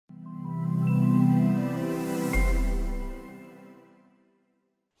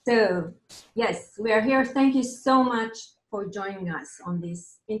So, yes, we are here. Thank you so much for joining us on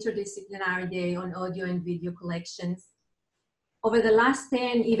this interdisciplinary day on audio and video collections. Over the last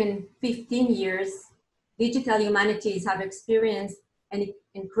 10, even 15 years, digital humanities have experienced an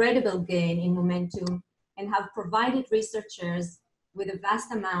incredible gain in momentum and have provided researchers with a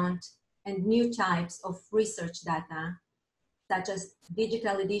vast amount and new types of research data, such as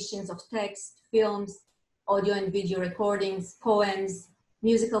digital editions of text, films, audio and video recordings, poems,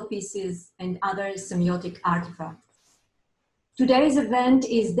 musical pieces, and other semiotic artifacts. Today's event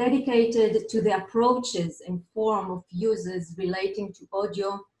is dedicated to the approaches and form of uses relating to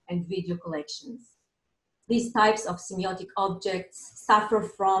audio and video collections. These types of semiotic objects suffer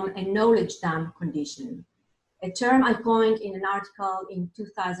from a knowledge dump condition, a term I coined in an article in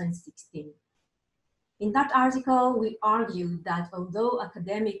 2016. In that article, we argued that although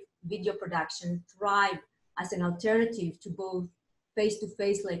academic video production thrive as an alternative to both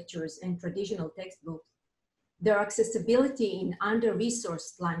face-to-face lectures and traditional textbooks, their accessibility in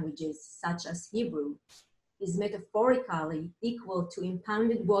under-resourced languages, such as Hebrew, is metaphorically equal to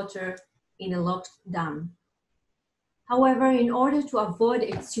impounded water in a locked dam. However, in order to avoid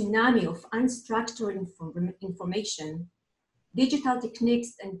a tsunami of unstructured information, digital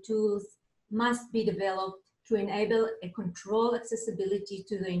techniques and tools must be developed to enable a controlled accessibility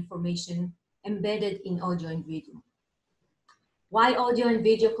to the information embedded in audio and video. Why audio and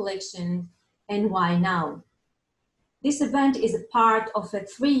video collection, and why now? This event is a part of a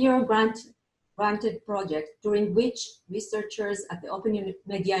 3-year granted project during which researchers at the Open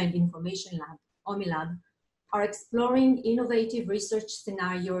Media and Information Lab, OMILab, are exploring innovative research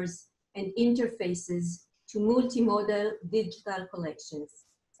scenarios and interfaces to multimodal digital collections,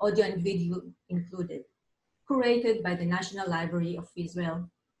 audio and video included, curated by the National Library of Israel.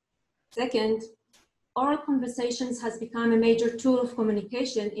 Second, oral conversations has become a major tool of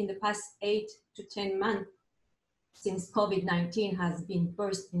communication in the past 8 to 10 months since COVID-19 has been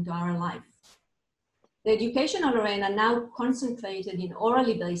burst into our life. The educational arena now concentrated in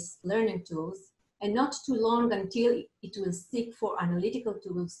orally based learning tools, and not too long until it will seek for analytical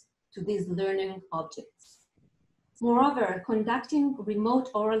tools to these learning objects. Moreover, conducting remote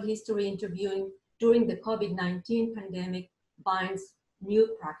oral history interviewing during the COVID-19 pandemic binds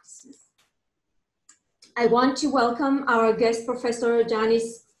new practices. I want to welcome our guest professor,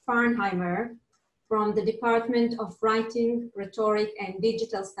 Janice Fernheimer, from the Department of Writing, Rhetoric, and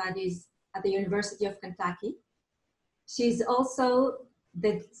Digital Studies at the University of Kentucky. She's also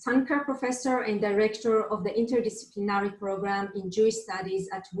the Sanker Professor and Director of the Interdisciplinary Program in Jewish Studies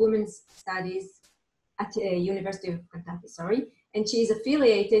at Women's Studies at the University of Kentucky, and she is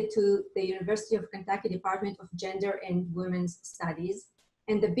affiliated to the University of Kentucky Department of Gender and Women's Studies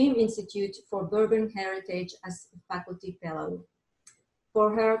and the Beam Institute for Bourbon Heritage as a faculty fellow.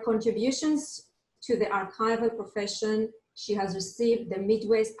 For her contributions to the archival profession, she has received the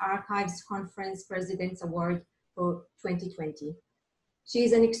Midwest Archives Conference President's Award for 2020. She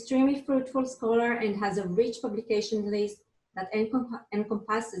is an extremely fruitful scholar and has a rich publication list that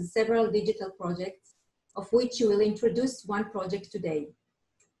encompasses several digital projects, of which she will introduce one project today.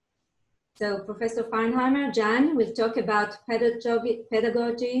 So Professor Fernheimer, Jan, will talk about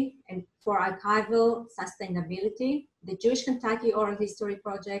pedagogy and for archival sustainability, the Jewish Kentucky Oral History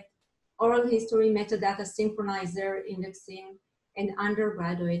Project, Oral History Metadata Synchronizer Indexing, and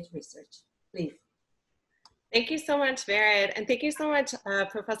undergraduate research. Please. Thank you so much, Vered, and thank you so much,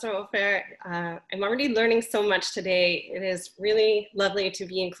 Professor Ofer. I'm already learning so much today. It is really lovely to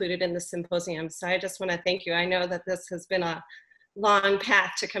be included in this symposium, so I just want to thank you. I know that this has been a long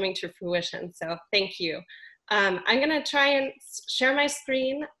path to coming to fruition, so thank you. I'm going to try and share my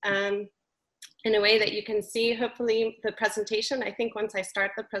screen in a way that you can see, hopefully, the presentation. I think once I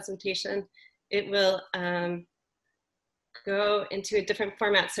start the presentation, it will go into a different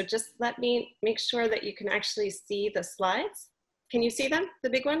format. So just let me make sure that you can actually see the slides. Can you see them, the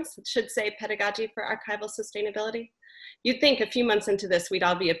big ones? It should say Pedagogy for Archival Sustainability. You'd think a few months into this, we'd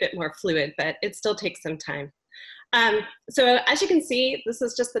all be a bit more fluid, but it still takes some time. So as you can see, this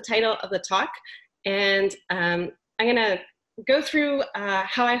is just the title of the talk. And I'm gonna go through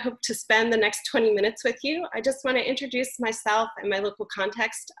how I hope to spend the next 20 minutes with you. I just wanna introduce myself and my local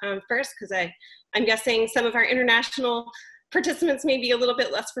context first, because I'm guessing some of our international participants may be a little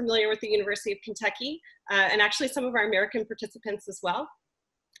bit less familiar with the University of Kentucky, and actually some of our American participants as well.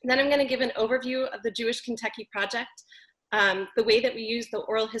 Then I'm gonna give an overview of the Jewish Kentucky Project, the way that we use the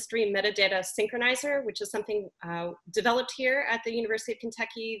oral history metadata synchronizer, which is something developed here at the University of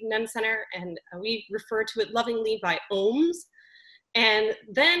Kentucky Nunn Center, and we refer to it lovingly by OHMS. And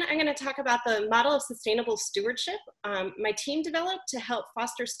then I'm going to talk about the model of sustainable stewardship my team developed to help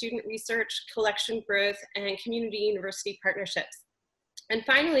foster student research, collection growth, and community-university partnerships. And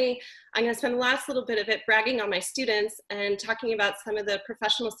finally, I'm going to spend the last little bit of it bragging on my students and talking about some of the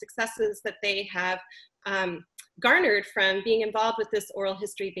professional successes that they have garnered from being involved with this oral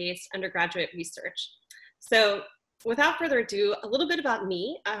history-based undergraduate research. So without further ado, a little bit about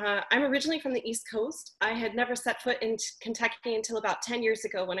me. I'm originally from the East Coast. I had never set foot in Kentucky until about 10 years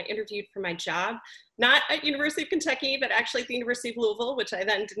ago when I interviewed for my job, not at University of Kentucky, but actually at the University of Louisville, which I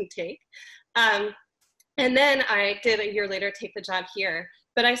then didn't take. And then I did a year later take the job here.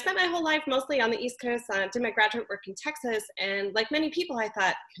 But I spent my whole life mostly on the East Coast, did my graduate work in Texas. And like many people, I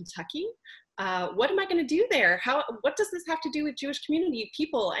thought, Kentucky? What am I going to do there? What does this have to do with Jewish community,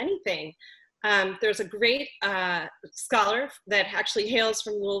 people, anything? There's a great scholar that actually hails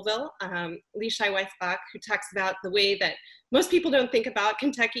from Louisville, Leishai Weisbach, who talks about the way that most people don't think about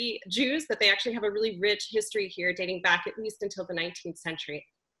Kentucky Jews, that they actually have a really rich history here dating back at least until the 19th century.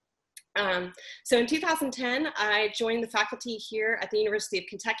 So in 2010, I joined the faculty here at the University of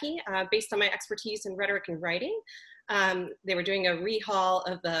Kentucky based on my expertise in rhetoric and writing. They were doing a rehaul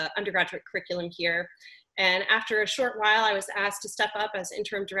of the undergraduate curriculum here. And after a short while, I was asked to step up as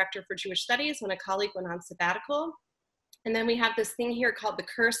interim director for Jewish studies when a colleague went on sabbatical. And then we have this thing here called the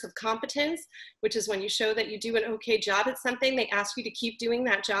curse of competence, which is when you show that you do an okay job at something, they ask you to keep doing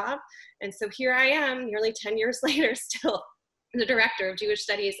that job. And so here I am, nearly 10 years later, still the director of Jewish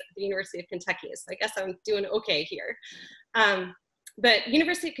studies at the University of Kentucky. So I guess I'm doing okay here. But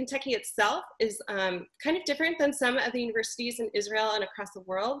University of Kentucky itself is kind of different than some of the universities in Israel and across the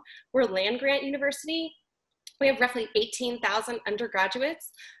world. We're a land-grant university. We have roughly 18,000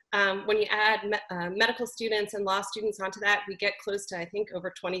 undergraduates. When you add medical students and law students onto that, we get close to, I think,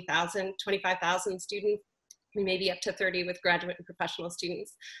 over 20,000, 25,000 students. We may be up to 30 with graduate and professional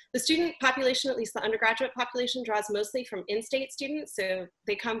students. The student population, at least the undergraduate population, draws mostly from in-state students. So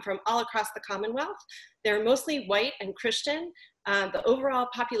they come from all across the Commonwealth. They're mostly white and Christian. The overall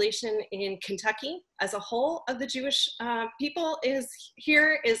population in Kentucky as a whole of the Jewish people is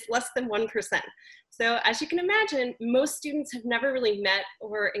less than 1%. So as you can imagine, most students have never really met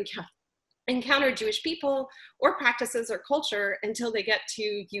or encounter Jewish people or practices or culture until they get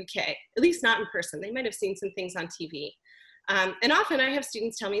to UK, at least not in person. They might have seen some things on TV. And often I have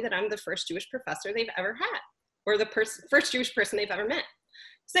students tell me that I'm the first Jewish professor they've ever had, or the first Jewish person they've ever met.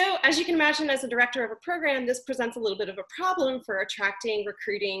 So as you can imagine, as a director of a program, this presents a little bit of a problem for attracting,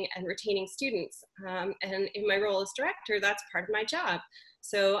 recruiting, and retaining students. And in my role as director, that's part of my job.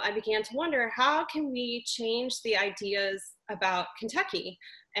 So I began to wonder, how can we change the ideas about Kentucky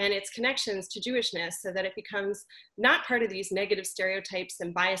and its connections to Jewishness so that it becomes not part of these negative stereotypes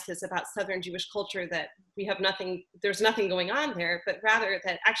and biases about Southern Jewish culture that there's nothing going on there, but rather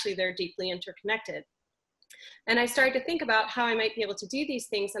that actually they're deeply interconnected. And I started to think about how I might be able to do these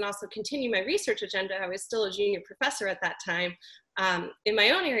things and also continue my research agenda. I was still a junior professor at that time in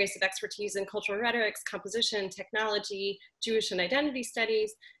my own areas of expertise in cultural rhetorics, composition, technology, Jewish and identity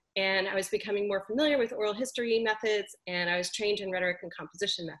studies. And I was becoming more familiar with oral history methods, and I was trained in rhetoric and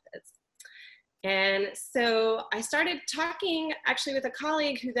composition methods. And so I started talking actually with a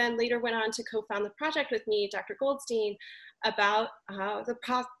colleague who then later went on to co-found the project with me, Dr. Goldstein, about the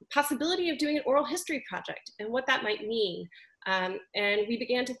possibility of doing an oral history project and what that might mean. And we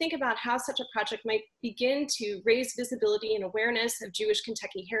began to think about how such a project might begin to raise visibility and awareness of Jewish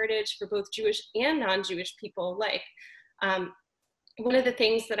Kentucky heritage for both Jewish and non-Jewish people alike. One of the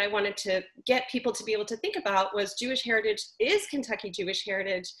things that I wanted to get people to be able to think about was Jewish heritage is Kentucky Jewish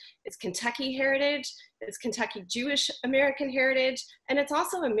heritage, it's Kentucky heritage, it's Kentucky Jewish American heritage, and it's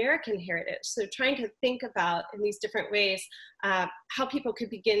also American heritage. So trying to think about in these different ways how people could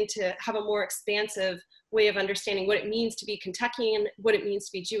begin to have a more expansive way of understanding what it means to be Kentuckian, what it means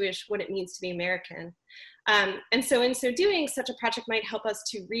to be Jewish, what it means to be American. And so in so doing, such a project might help us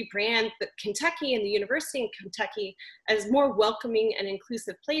to rebrand Kentucky and the University in Kentucky as more welcoming and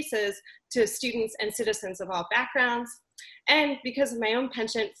inclusive places to students and citizens of all backgrounds. And because of my own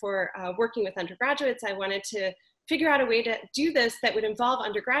penchant for working with undergraduates, I wanted to figure out a way to do this that would involve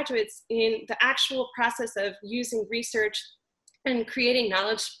undergraduates in the actual process of using research and creating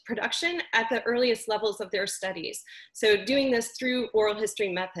knowledge production at the earliest levels of their studies. So doing this through oral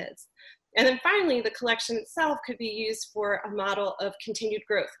history methods. And then finally, the collection itself could be used for a model of continued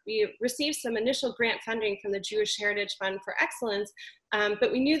growth. We received some initial grant funding from the Jewish Heritage Fund for Excellence, but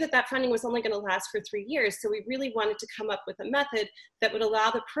we knew that that funding was only going to last for 3 years. So we really wanted to come up with a method that would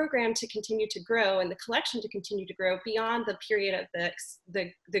allow the program to continue to grow and the collection to continue to grow beyond the period of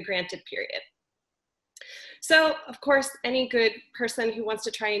the granted period. So, of course, any good person who wants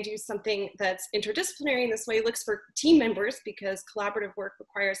to try and do something that's interdisciplinary in this way looks for team members, because collaborative work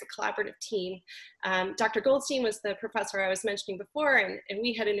requires a collaborative team. Dr. Goldstein was the professor I was mentioning before, and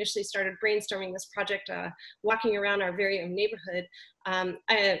we had initially started brainstorming this project, walking around our very own neighborhood.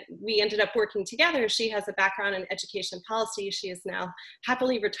 We ended up working together. She has a background in education policy. She is now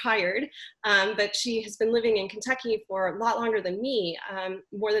happily retired, but she has been living in Kentucky for a lot longer than me,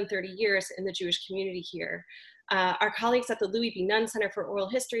 more than 30 years in the Jewish community here. Our colleagues at the Louis B. Nunn Center for Oral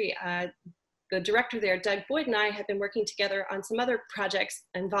History, the director there, Doug Boyd, and I have been working together on some other projects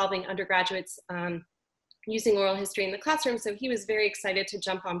involving undergraduates using oral history in the classroom, so he was very excited to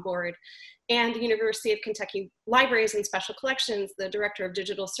jump on board. And the University of Kentucky Libraries and Special Collections, the director of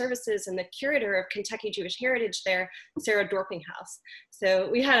digital services and the curator of Kentucky Jewish Heritage there, Sarah Dorpinghouse. So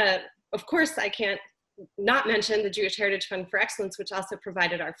we had of course, I can't not mention the Jewish Heritage Fund for Excellence, which also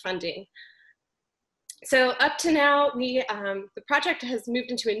provided our funding. So up to now, the project has moved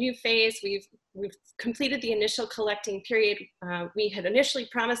into a new phase. We've completed the initial collecting period. We had initially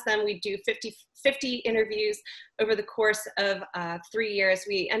promised them we'd do 50 interviews over the course of 3 years.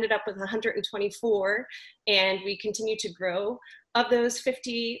 We ended up with 124, and we continue to grow. Of those,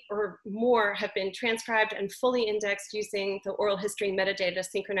 50 or more have been transcribed and fully indexed using the oral history metadata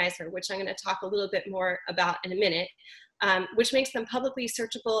synchronizer, which I'm going to talk a little bit more about in a minute. Which makes them publicly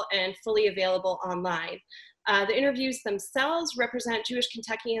searchable and fully available online. The interviews themselves represent Jewish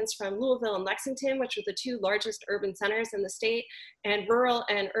Kentuckians from Louisville and Lexington, which are the two largest urban centers in the state, and rural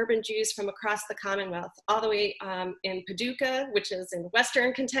and urban Jews from across the Commonwealth, all the way in Paducah, which is in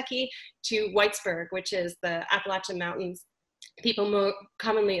western Kentucky, to Whitesburg, which is the Appalachian Mountains people more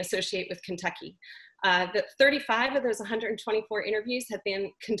commonly associate with Kentucky. 35 of those 124 interviews have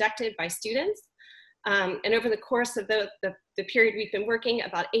been conducted by students. And over the course of the period we've been working,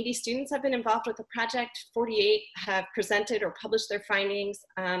 about 80 students have been involved with the project, 48 have presented or published their findings,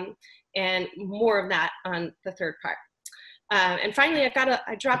 and more of that on the third part. And finally,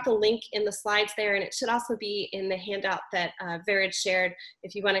 I dropped a link in the slides there, and it should also be in the handout that Varod shared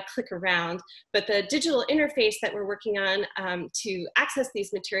if you want to click around. But the digital interface that we're working on to access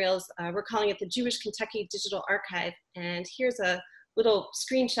these materials, we're calling it the Jewish Kentucky Digital Archive. And here's a little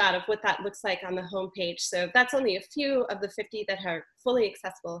screenshot of what that looks like on the homepage. So that's only a few of the 50 that are fully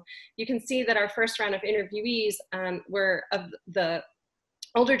accessible. You can see that our first round of interviewees were of the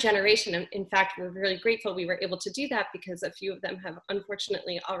older generation. In fact, we're really grateful we were able to do that because a few of them have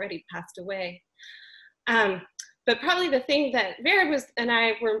unfortunately already passed away. But probably the thing that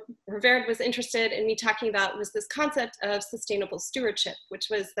Varod was interested in me talking about was this concept of sustainable stewardship, which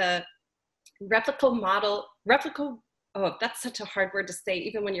was the oh, that's such a hard word to say,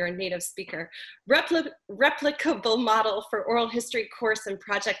 even when you're a native speaker. Replicable model for oral history course and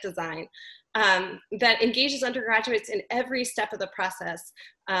project design that engages undergraduates in every step of the process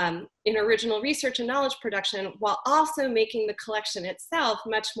in original research and knowledge production, while also making the collection itself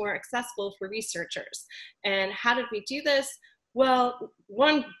much more accessible for researchers. And how did we do this? Well,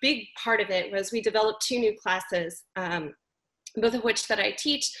 one big part of it was we developed 2 new classes, both of which that I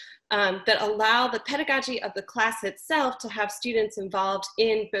teach, that allow the pedagogy of the class itself to have students involved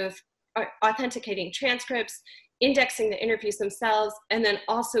in both authenticating transcripts, indexing the interviews themselves, and then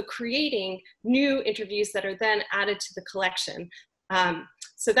also creating new interviews that are then added to the collection.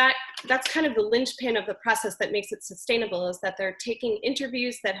 So that's kind of the linchpin of the process that makes it sustainable, is that they're taking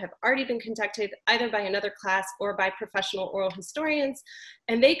interviews that have already been conducted either by another class or by professional oral historians,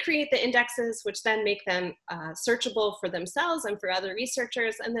 and they create the indexes, which then make them searchable for themselves and for other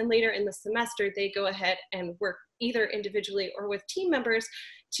researchers. And then later in the semester, they go ahead and work either individually or with team members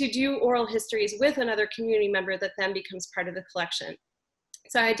to do oral histories with another community member that then becomes part of the collection.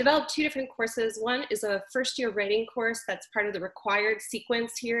 So I developed 2 different courses. One is a first-year writing course that's part of the required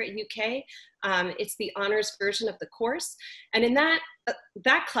sequence here at UK. It's the honors version of the course. And in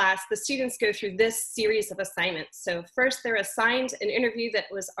that class, the students go through this series of assignments. So first, they're assigned an interview that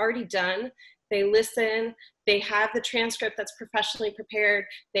was already done. They listen, they have the transcript that's professionally prepared,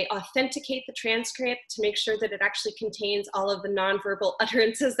 they authenticate the transcript to make sure that it actually contains all of the nonverbal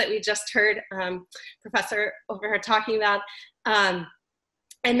utterances that we just heard Professor Ofer talking about.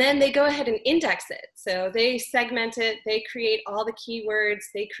 And then they go ahead and index it. So they segment it, they create all the keywords,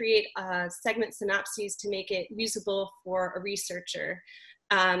 they create segment synopses to make it usable for a researcher.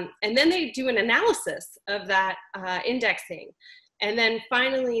 And then they do an analysis of that indexing. And then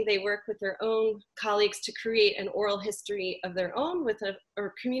finally, they work with their own colleagues to create an oral history of their own with a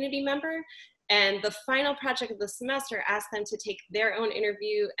community member. And the final project of the semester asked them to take their own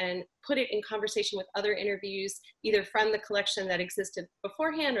interview and put it in conversation with other interviews, either from the collection that existed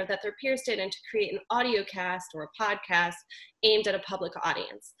beforehand or that their peers did, and to create an audio cast or a podcast aimed at a public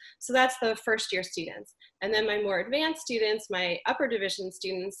audience. So that's the first year students. And then my more advanced students, my upper division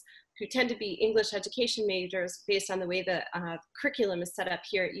students, who tend to be English education majors based on the way the curriculum is set up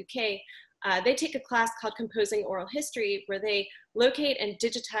here at UK, they take a class called Composing Oral History, where they locate and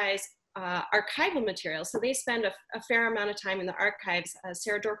digitize archival materials. So they spend a fair amount of time in the archives.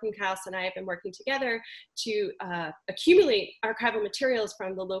 Sarah Dorkenkaus and I have been working together to accumulate archival materials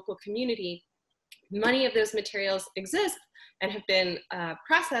from the local community. Many of those materials exist and have been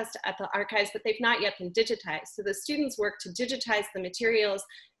processed at the archives, but they've not yet been digitized. So the students work to digitize the materials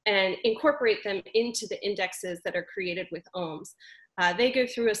and incorporate them into the indexes that are created with OHMS. They go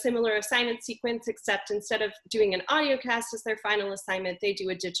through a similar assignment sequence, except instead of doing an audio cast as their final assignment, they do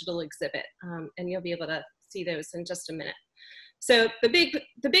a digital exhibit. And you'll be able to see those in just a minute. So the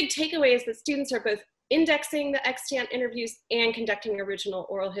big takeaway is that students are both indexing the extant interviews and conducting original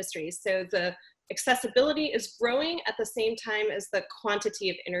oral histories. So the accessibility is growing at the same time as the quantity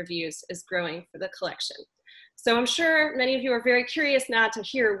of interviews is growing for the collection. So I'm sure many of you are very curious now to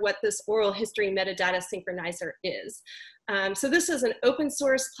hear what this oral history metadata synchronizer is. So this is an open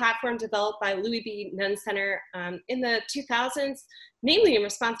source platform developed by Louis B. Nunn Center in the 2000s, namely in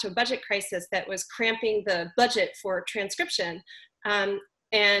response to a budget crisis that was cramping the budget for transcription.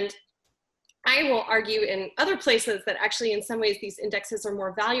 And I will argue in other places that actually in some ways these indexes are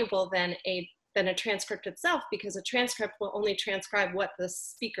more valuable than a transcript itself, because a transcript will only transcribe what the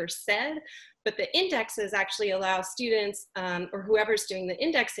speaker said, but the indexes actually allow students or whoever's doing the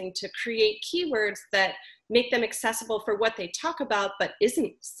indexing to create keywords that make them accessible for what they talk about but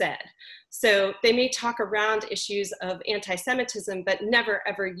isn't said. So they may talk around issues of anti-Semitism but never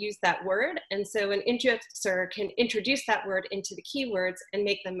ever use that word, and so an indexer can introduce that word into the keywords and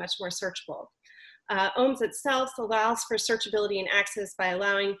make them much more searchable. OHMS itself allows for searchability and access by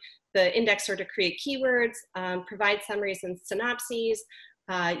allowing the indexer to create keywords, provide summaries and synopses.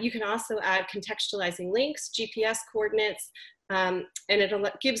 You can also add contextualizing links, GPS coordinates, and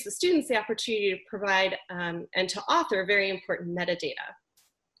it gives the students the opportunity to provide and to author very important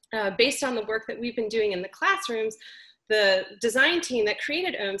metadata. Based on the work that we've been doing in the classrooms, the design team that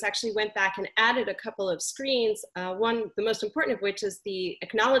created OHMS actually went back and added a couple of screens, the most important of which is the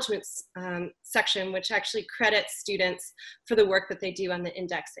acknowledgements section, which actually credits students for the work that they do on the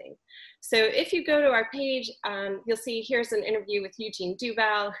indexing. So if you go to our page, you'll see here's an interview with Eugene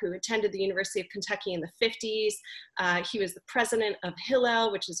Duval, who attended the University of Kentucky in the 50s. He was the president of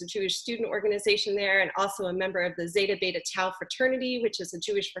Hillel, which is a Jewish student organization there, and also a member of the Zeta Beta Tau fraternity, which is a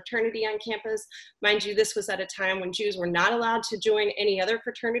Jewish fraternity on campus. Mind you, this was at a time when Jews were not allowed to join any other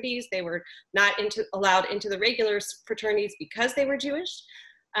fraternities. They were not allowed into the regular fraternities because they were Jewish.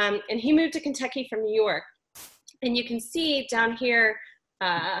 And he moved to Kentucky from New York. And you can see down here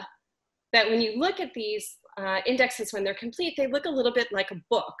that when you look at these indexes when they're complete, they look a little bit like a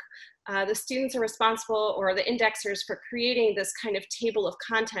book. The students are responsible, or the indexers, for creating this kind of table of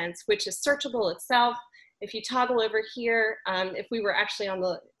contents, which is searchable itself. If you toggle over here, if we were actually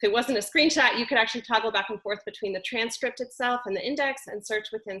if it wasn't a screenshot, you could actually toggle back and forth between the transcript itself and the index and search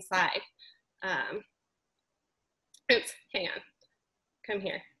with inside. Oops, hang on, come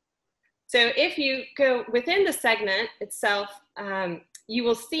here. So if you go within the segment itself, you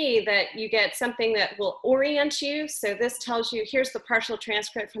will see that you get something that will orient you. So this tells you, here's the partial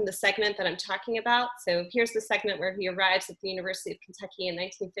transcript from the segment that I'm talking about. So here's the segment where he arrives at the University of Kentucky in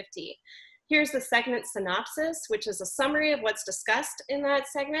 1950. Here's the segment synopsis, which is a summary of what's discussed in that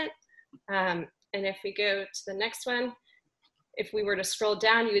segment. And if we go to the next one, if we were to scroll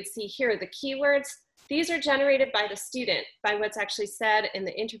down, you would see here the keywords. These are generated by the student, by what's actually said in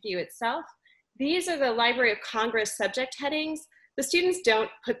the interview itself. These are the Library of Congress subject headings. The students don't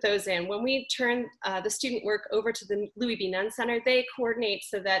put those in. When we turn the student work over to the Louis B. Nunn Center, they coordinate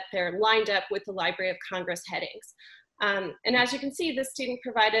so that they're lined up with the Library of Congress headings. And as you can see, this student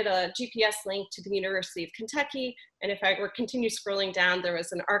provided a GPS link to the University of Kentucky. And if I were to continue scrolling down, there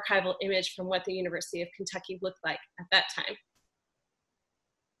was an archival image from what the University of Kentucky looked like at that time.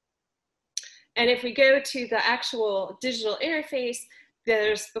 And if we go to the actual digital interface,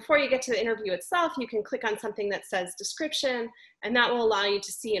 before you get to the interview itself, you can click on something that says description, and that will allow you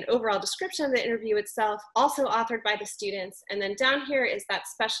to see an overall description of the interview itself, also authored by the students. And then down here is that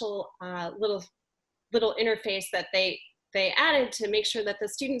special little interface that they they added to make sure that the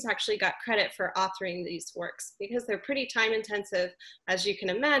students actually got credit for authoring these works, because they're pretty time intensive, as you can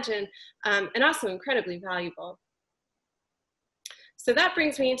imagine, and also incredibly valuable. So that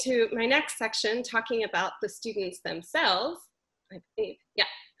brings me to my next section, talking about the students themselves, I believe, yeah.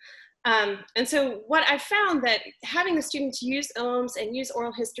 And so what I found that having the students use OMS and use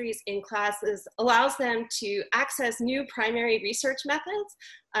oral histories in classes allows them to access new primary research methods.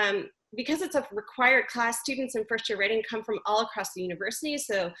 Because it's a required class, students in first year writing come from all across the university.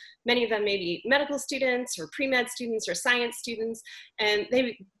 So many of them may be medical students or pre-med students or science students. And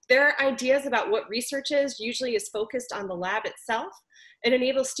their ideas about what research is usually is focused on the lab itself. It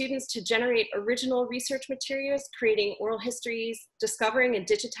enables students to generate original research materials, creating oral histories, discovering and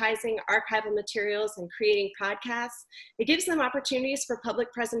digitizing archival materials, and creating podcasts. It gives them opportunities for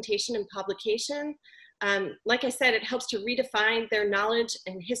public presentation and publication. Like I said, it helps to redefine their knowledge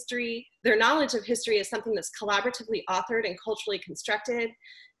and history. Their knowledge of history is something that's collaboratively authored and culturally constructed.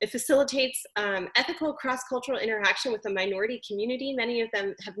 It facilitates ethical cross-cultural interaction with a minority community many of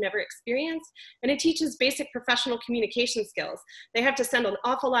them have never experienced, and it teaches basic professional communication skills. They have to send an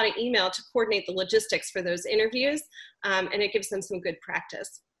awful lot of email to coordinate the logistics for those interviews, and it gives them some good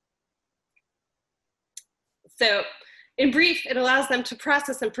practice. So, in brief, it allows them to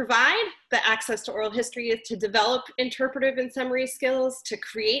process and provide the access to oral history, to develop interpretive and summary skills, to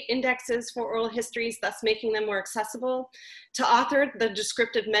create indexes for oral histories, thus making them more accessible, to author the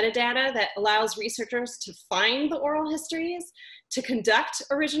descriptive metadata that allows researchers to find the oral histories, to conduct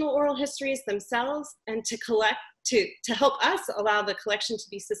original oral histories themselves, and to collect, to help us allow the collection to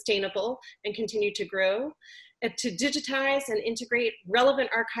be sustainable and continue to grow, and to digitize and integrate relevant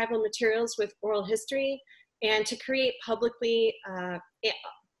archival materials with oral history, and to create public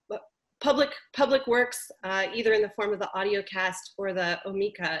works, either in the form of the audiocast or the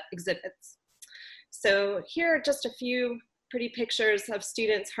OMICA exhibits. So here are just a few pretty pictures of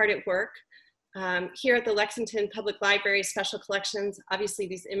students hard at work. Here at the Lexington Public Library Special Collections, obviously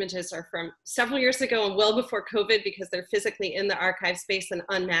these images are from several years ago and well before COVID, because they're physically in the archive space and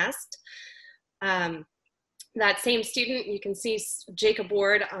unmasked. That same student, you can see Jacob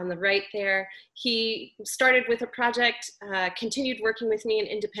Ward on the right there. He started with a project, continued working with me in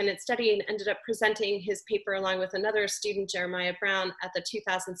independent study, and ended up presenting his paper along with another student, Jeremiah Brown, at the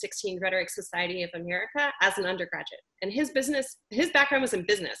 2016 Rhetoric Society of America as an undergraduate. And his background was in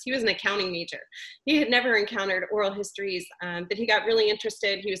business. He was an accounting major. He had never encountered oral histories, but he got really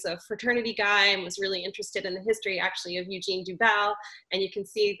interested. He was a fraternity guy and was really interested in the history, actually, of Eugene Duval. And you can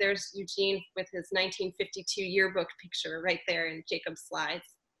see there's Eugene with his 1952 yearbook picture right there in Jacob's slides.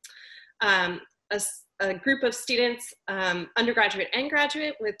 A group of students, undergraduate and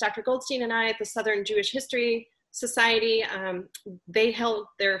graduate, with Dr. Goldstein and I at the Southern Jewish History Society.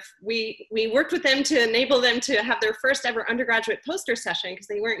 We worked with them to enable them to have their first ever undergraduate poster session, because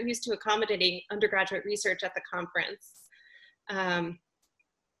they weren't used to accommodating undergraduate research at the conference.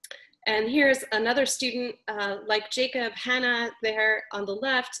 And here's another student like Jacob, Hannah there on the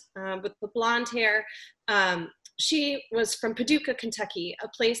left with the blonde hair. She was from Paducah, Kentucky, a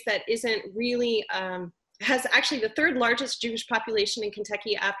place that isn't really, has actually the third largest Jewish population in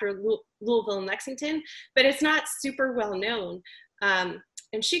Kentucky after Louisville and Lexington, but it's not super well known.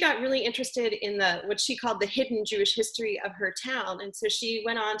 And she got really interested in what she called the hidden Jewish history of her town. And so she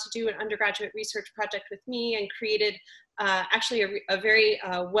went on to do an undergraduate research project with me and created actually a very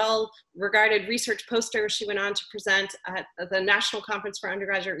well-regarded research poster. She went on to present at the National Conference for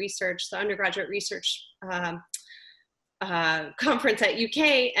Undergraduate Research, the Undergraduate Research Conference at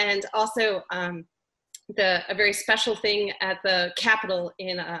UK, and also a very special thing at the Capitol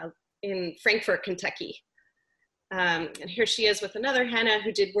in Frankfort, Kentucky. And here she is with another Hannah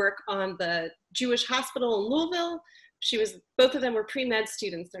who did work on the Jewish hospital in Louisville. Both of them were pre-med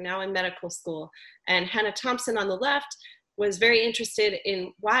students. They're now in medical school. And Hannah Thompson on the left was very interested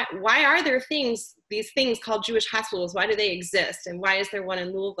in why are there these things called Jewish hospitals? Why do they exist? And why is there one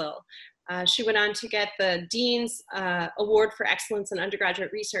in Louisville? She went on to get the Dean's Award for Excellence in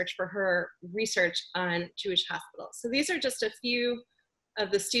Undergraduate Research for her research on Jewish hospitals. So these are just a few of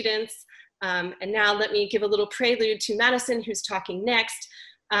the students. And now let me give a little prelude to Madison, who's talking next.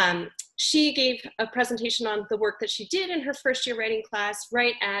 She gave a presentation on the work that she did in her first year writing class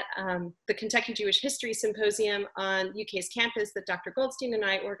right at the Kentucky Jewish History Symposium on UK's campus that Dr. Goldstein and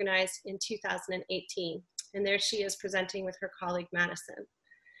I organized in 2018. And there she is presenting with her colleague, Madison.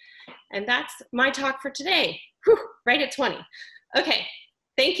 And that's my talk for today. Whew, right at 20. Okay,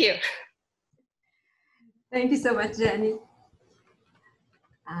 thank you. Thank you so much, Janice.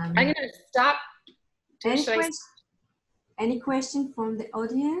 I'm going to stop. Any question from the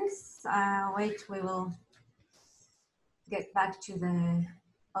audience? Wait, we will get back to the,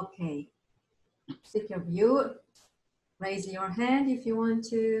 okay, speaker view. Raise your hand if you want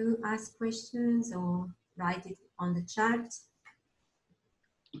to ask questions or write it on the chat.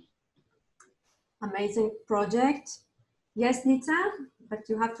 Amazing project. Yes, Nita, but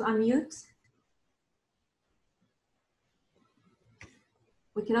you have to unmute.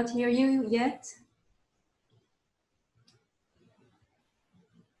 We cannot hear you yet.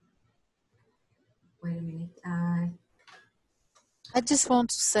 Wait a minute. I just want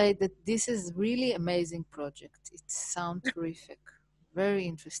to say that this is really amazing project. It sounds terrific, very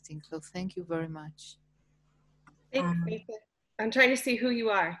interesting. So thank you very much. Thanks. I'm trying to see who you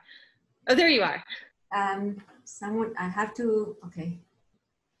are. Oh, there you are. Someone, I have to, okay.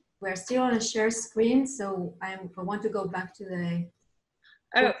 We're still on a share screen, so I want to go back to the.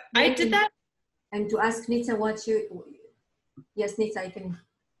 Oh, I did that. And to ask Nita what you, yes, Nita, I can.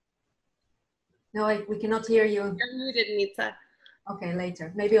 No, we cannot hear you. You're muted, Nita. Okay,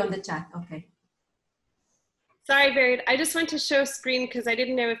 later, maybe on the chat, okay. Sorry, Varod. I just went to show screen because I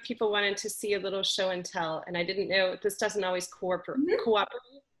didn't know if people wanted to see a little show and tell, and I didn't know, this doesn't always cooperate,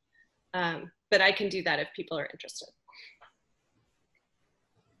 but I can do that if people are interested.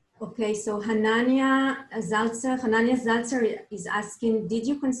 Okay, so Hanania Zalzer is asking, did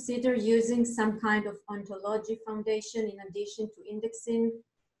you consider using some kind of ontology foundation in addition to indexing?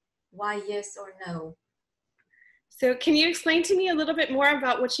 Why yes or no? So can you explain to me a little bit more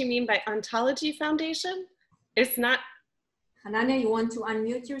about what you mean by ontology foundation? It's not. Hanania, you want to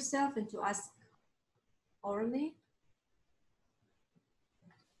unmute yourself and to ask orally?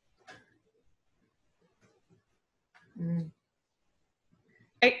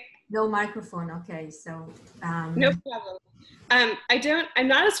 No microphone, okay, so. No problem. I'm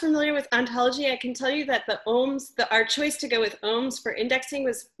not as familiar with ontology. I can tell you that the OHMS, our choice to go with OHMS for indexing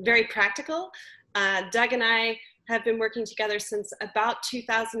was very practical. Doug and I have been working together since about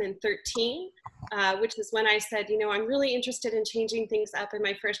 2013, which is when I said, you know, I'm really interested in changing things up in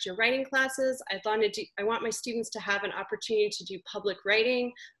my first year writing classes. I want my students to have an opportunity to do public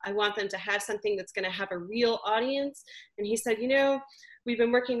writing. I want them to have something that's going to have a real audience. And he said, you know, we've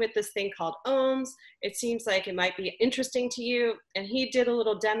been working with this thing called OHMS. It seems like it might be interesting to you. And he did a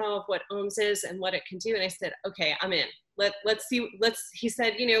little demo of what OHMS is and what it can do. And I said, okay, I'm in. Let's see, he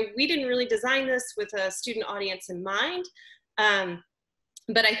said, you know, we didn't really design this with a student audience in mind,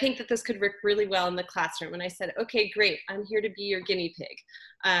 but I think that this could work really well in the classroom. And I said, okay, great, I'm here to be your guinea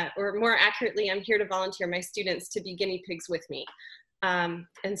pig. Or more accurately, I'm here to volunteer my students to be guinea pigs with me. And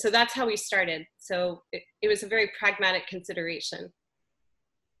so that's how we started. So it was a very pragmatic consideration.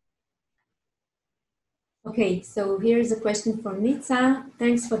 Okay, so here's a question from Nitsa.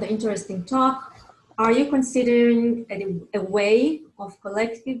 Thanks for the interesting talk. Are you considering a way of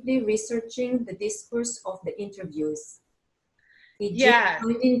collectively researching the discourse of the interviews? Yeah.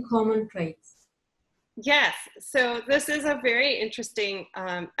 Finding common traits. Yes, so this is a very interesting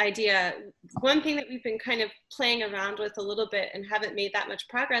idea. One thing that we've been kind of playing around with a little bit and haven't made that much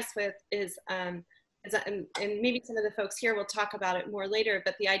progress with is, and maybe some of the folks here will talk about it more later,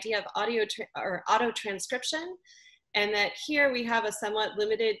 but the idea of auto transcription. And that here we have a somewhat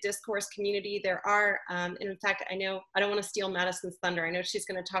limited discourse community. There are, and in fact, I know, I don't want to steal Madison's thunder. I know she's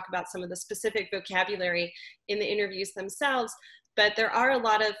going to talk about some of the specific vocabulary in the interviews themselves, but there are a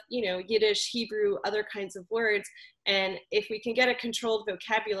lot of, you know, Yiddish, Hebrew, other kinds of words. And if we can get a controlled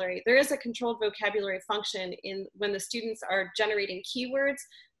vocabulary, there is a controlled vocabulary function in when the students are generating keywords.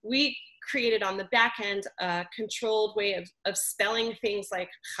 We created on the back end a controlled way of spelling things like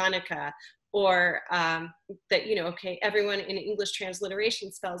Hanukkah, or that, you know, okay, everyone in English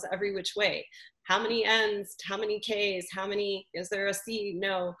transliteration spells every which way. How many N's, how many K's, how many, is there a C?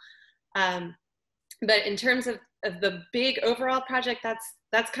 No. But in terms of the big overall project,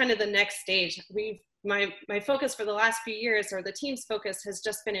 that's kind of the next stage. My focus for the last few years, or the team's focus, has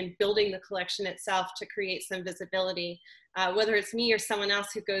just been in building the collection itself to create some visibility. Whether it's me or someone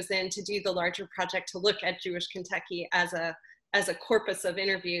else who goes in to do the larger project to look at Jewish Kentucky as a corpus of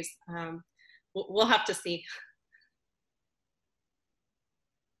interviews, we'll have to see.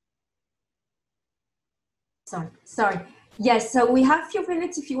 Sorry. Yes, so we have a few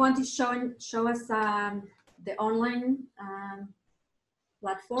minutes if you want to show us the online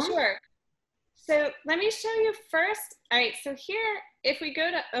platform. Sure. So let me show you first. All right, so here, if we go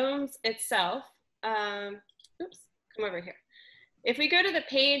to OHMS itself, oops, come over here. If we go to the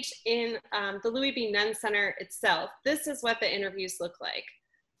page in the Louis B. Nunn Center itself, this is what the interviews look like.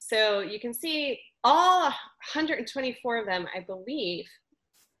 So you can see all 124 of them, I believe,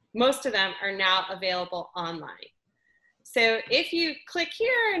 most of them are now available online. So if you click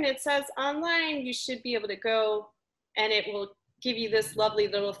here and it says online, you should be able to go and it will give you this lovely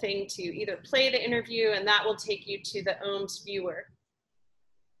little thing to either play the interview, and that will take you to the OHMS viewer.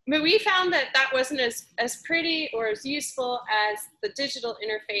 But we found that that wasn't as pretty or as useful as the digital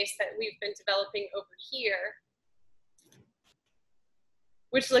interface that we've been developing over here,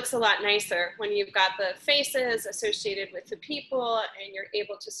 which looks a lot nicer when you've got the faces associated with the people and you're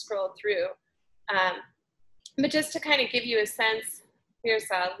able to scroll through. But just to kind of give you a sense, here's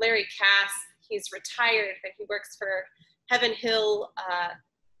Larry Cass. He's retired, but he works for Heaven Hill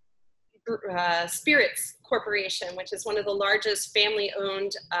Spirits Corporation, which is one of the largest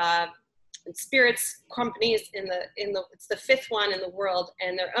family-owned spirits companies it's the 5th one in the world,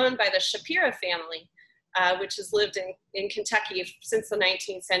 and they're owned by the Shapira family, which has lived in Kentucky since the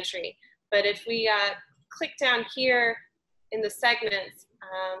 19th century. But if we click down here in the segments,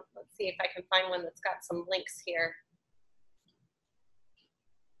 let's see if I can find one that's got some links here.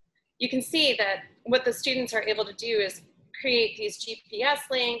 You can see that what the students are able to do is create these GPS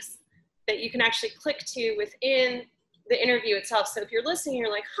links that you can actually click to within the interview itself. So if you're listening,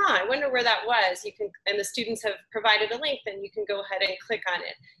 you're like, I wonder where that was. You can, and the students have provided a link, then you can go ahead and click on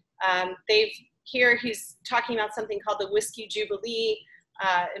it. Here he's talking about something called the Whiskey Jubilee,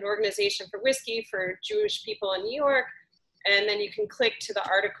 an organization for whiskey for Jewish people in New York. And then you can click to the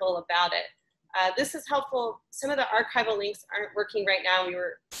article about it. This is helpful. Some of the archival links aren't working right now. We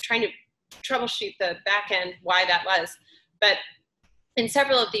were trying to troubleshoot the back end why that was. But in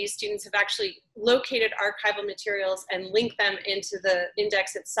several of these, students have actually located archival materials and linked them into the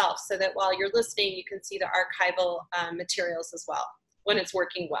index itself, so that while you're listening, you can see the archival materials as well when it's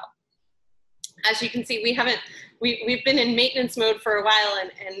working well. As you can see, we've been in maintenance mode for a while,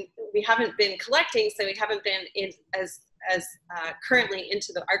 and we haven't been collecting, so we haven't been in as currently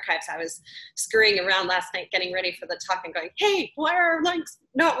into the archives. I was scurrying around last night getting ready for the talk and going, hey, why are our links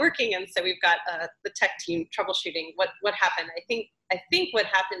not working? And so we've got the tech team troubleshooting what happened. I think what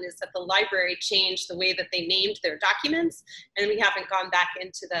happened is that the library changed the way that they named their documents, and we haven't gone back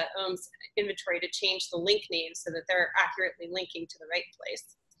into the OHMS inventory to change the link names so that they're accurately linking to the right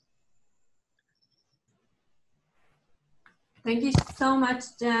place. Thank you so much,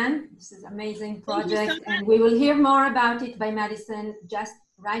 Jan. This is an amazing project, and we will hear more about it by Madison just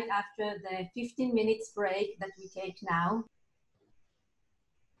right after the 15 minutes break that we take now.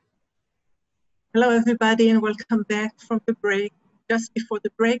 Hello, everybody, and welcome back from the break. Just before the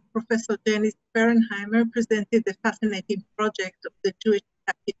break, Professor Janice Fernheimer presented the fascinating project of the Jewish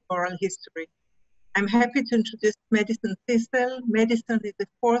oral history. I'm happy to introduce Madison Cissell. Madison is a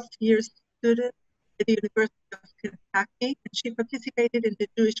 4th-year student at the University of Kentucky, and she participated in the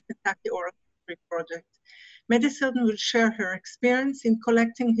Jewish Kentucky Oral History Project. Madison will share her experience in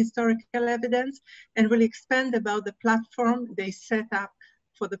collecting historical evidence and will expand about the platform they set up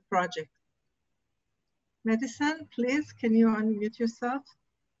for the project. Madison, please, can you unmute yourself?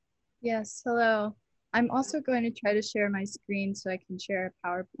 Yes, hello. I'm also going to try to share my screen so I can share a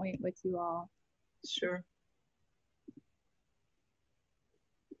PowerPoint with you all. Sure.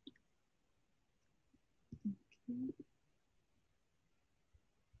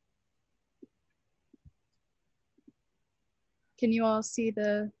 Can you all see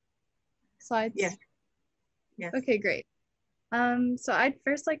the slides? Yes. Yes. Okay, great. So I'd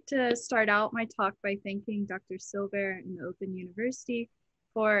first like to start out my talk by thanking Dr. Silber and the Open University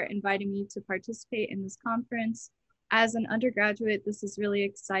for inviting me to participate in this conference. As an undergraduate, this is really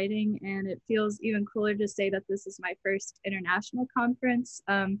exciting, and it feels even cooler to say that this is my first international conference.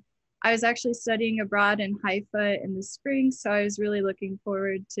 I was actually studying abroad in Haifa in the spring, so I was really looking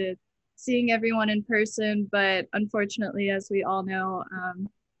forward to seeing everyone in person, but unfortunately, as we all know,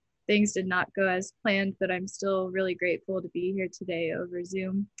 things did not go as planned, but I'm still really grateful to be here today over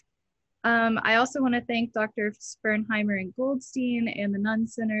Zoom. I also want to thank Dr. Fernheimer and Goldstein and the Nunn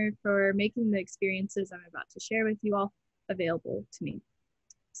Center for making the experiences I'm about to share with you all available to me.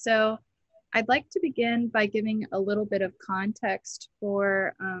 So I'd like to begin by giving a little bit of context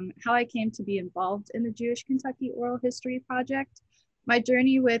for how I came to be involved in the Jewish Kentucky Oral History Project. My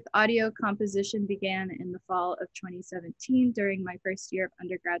journey with audio composition began in the fall of 2017 during my first year of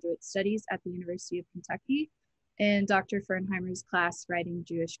undergraduate studies at the University of Kentucky in Dr. Fernheimer's class, Writing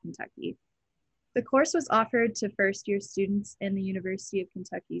Jewish Kentucky. The course was offered to first-year students in the University of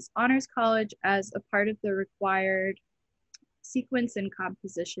Kentucky's Honors College as a part of the required sequence in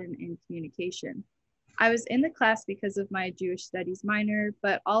composition and communication. I was in the class because of my Jewish studies minor,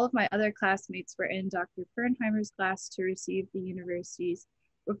 but all of my other classmates were in Dr. Fernheimer's class to receive the university's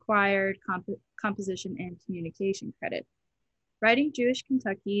required composition and communication credit. Writing Jewish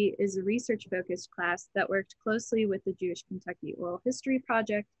Kentucky is a research-focused class that worked closely with the Jewish Kentucky Oral History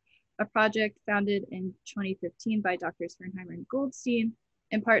Project a project founded in 2015 by Drs. Fernheimer and Goldstein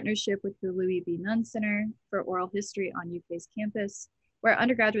in partnership with the Louis B. Nunn Center for Oral History on UK's campus, where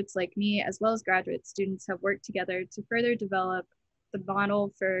undergraduates like me, as well as graduate students, have worked together to further develop the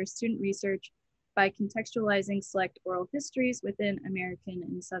model for student research by contextualizing select oral histories within American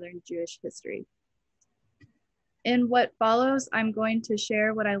and Southern Jewish history. In what follows, I'm going to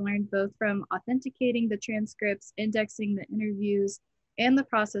share what I learned both from authenticating the transcripts, indexing the interviews, and the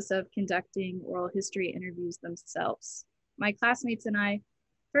process of conducting oral history interviews themselves. My classmates and I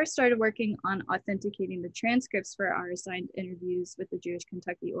first started working on authenticating the transcripts for our assigned interviews with the Jewish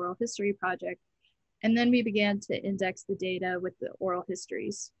Kentucky Oral History Project, and then we began to index the data with the oral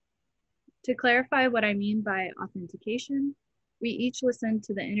histories. To clarify what I mean by authentication, we each listened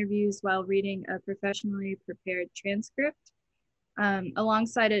to the interviews while reading a professionally prepared transcript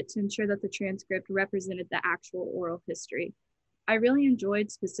alongside it to ensure that the transcript represented the actual oral history. I really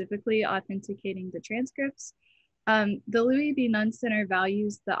enjoyed specifically authenticating the transcripts. The Louis B. Nunn Center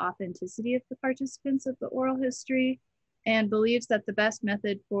values the authenticity of the participants of the oral history and believes that the best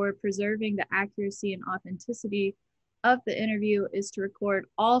method for preserving the accuracy and authenticity of the interview is to record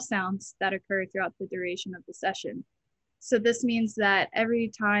all sounds that occur throughout the duration of the session. So this means that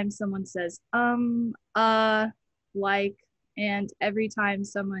every time someone says, like, and every time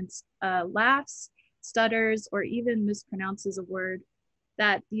someone laughs, stutters, or even mispronounces a word,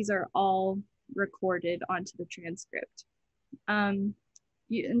 that these are all recorded onto the transcript.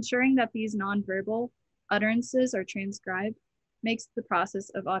 Ensuring that these nonverbal utterances are transcribed makes the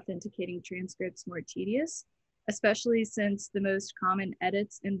process of authenticating transcripts more tedious, especially since the most common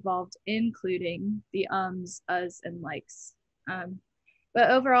edits involved including the ums, us, and likes.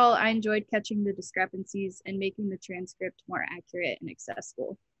 But overall, I enjoyed catching the discrepancies and making the transcript more accurate and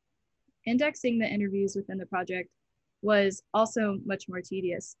accessible. Indexing the interviews within the project was also much more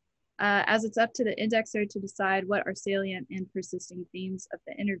tedious, as it's up to the indexer to decide what are salient and persisting themes of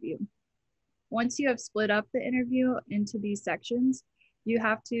the interview. Once you have split up the interview into these sections, you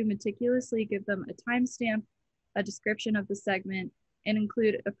have to meticulously give them a timestamp, a description of the segment, and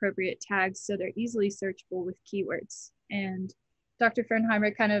include appropriate tags so they're easily searchable with keywords. And Dr.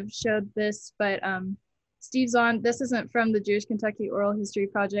 Fernheimer kind of showed this, but Steve's on. This isn't from the Jewish Kentucky Oral History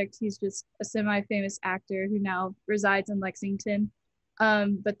Project. He's just a semi-famous actor who now resides in Lexington.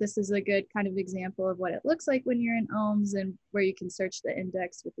 But this is a good kind of example of what it looks like when you're in OHMS and where you can search the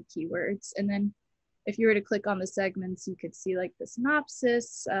index with the keywords. And then if you were to click on the segments, you could see like the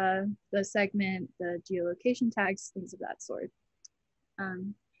synopsis, the segment, the geolocation tags, things of that sort.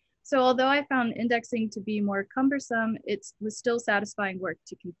 So although I found indexing to be more cumbersome, it was still satisfying work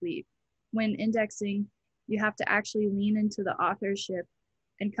to complete. When indexing, you have to actually lean into the authorship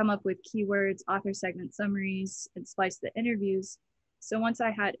and come up with keywords, author segment summaries, and splice the interviews. So once I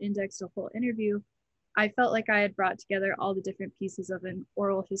had indexed a whole interview, I felt like I had brought together all the different pieces of an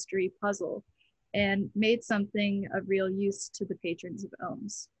oral history puzzle and made something of real use to the patrons of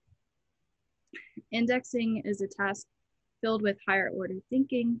OHMS. Indexing is a task filled with higher order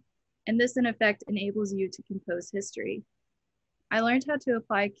thinking, and this in effect enables you to compose history. I learned how to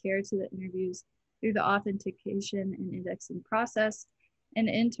apply care to the interviews through the authentication and indexing process, and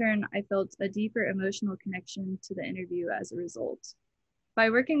in turn, I felt a deeper emotional connection to the interview as a result.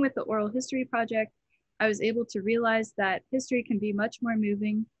 By working with the Oral History Project, I was able to realize that history can be much more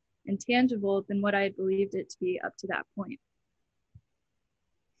moving and tangible than what I had believed it to be up to that point.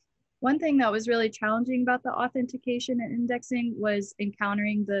 One thing that was really challenging about the authentication and indexing was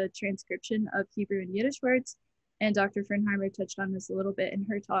encountering the transcription of Hebrew and Yiddish words, and Dr. Fernheimer touched on this a little bit in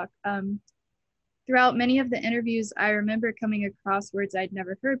her talk. Throughout many of the interviews, I remember coming across words I'd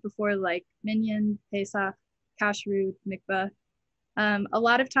never heard before, like minyan, Pesach, kashrut, mikvah. A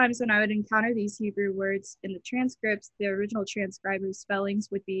lot of times when I would encounter these Hebrew words in the transcripts, the original transcriber's spellings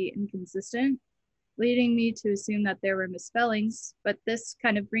would be inconsistent, leading me to assume that there were misspellings. But this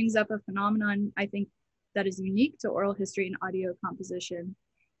kind of brings up a phenomenon, I think, that is unique to oral history and audio composition,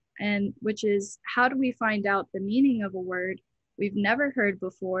 and which is, how do we find out the meaning of a word we've never heard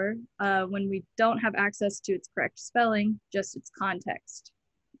before when we don't have access to its correct spelling, just its context?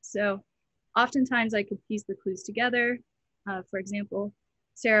 So oftentimes I could piece the clues together. For example,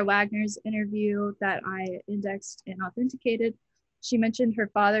 Sarah Wagner's interview that I indexed and authenticated, she mentioned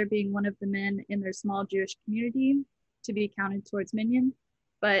her father being one of the men in their small Jewish community to be counted towards minyan.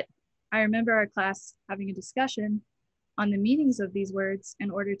 But I remember our class having a discussion on the meanings of these words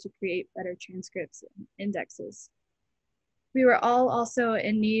in order to create better transcripts and indexes. We were all also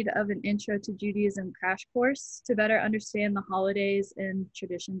in need of an Intro to Judaism crash course to better understand the holidays and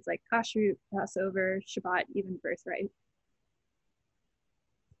traditions like Kashrut, Passover, Shabbat, even birthright.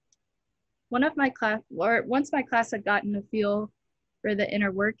 Once my class had gotten a feel for the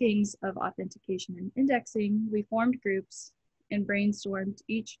inner workings of authentication and indexing, we formed groups and brainstormed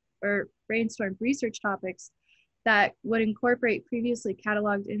research topics that would incorporate previously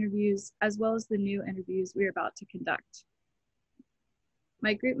cataloged interviews as well as the new interviews we were about to conduct.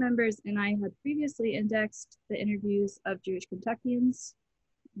 My group members and I had previously indexed the interviews of Jewish Kentuckians.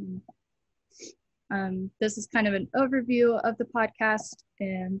 This is kind of an overview of the podcast,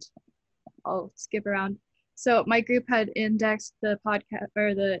 and I'll skip around. So my group had indexed the podcast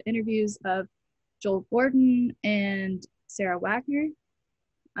or the interviews of Joel Gordon and Sarah Wagner.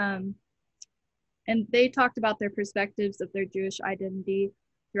 And they talked about their perspectives of their Jewish identity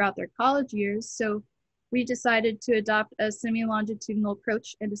throughout their college years. So we decided to adopt a semi-longitudinal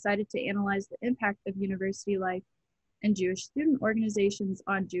approach and decided to analyze the impact of university life and Jewish student organizations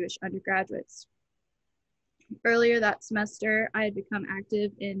on Jewish undergraduates. Earlier that semester, I had become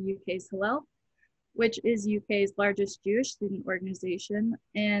active in UK's Hillel, which is UK's largest Jewish student organization,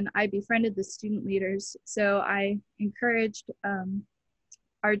 and I befriended the student leaders. So I encouraged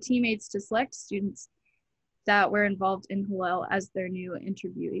our teammates to select students that were involved in Hillel as their new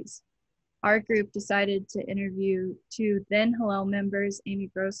interviewees. Our group decided to interview two then Hillel members,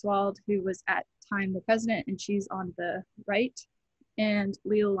 Amy Grosswald, who was at the time the president, and she's on the right, and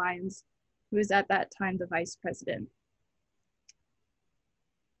Leila Lyons, who was at that time the vice president.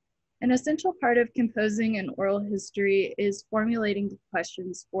 An essential part of composing an oral history is formulating the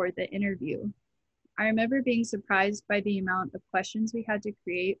questions for the interview. I remember being surprised by the amount of questions we had to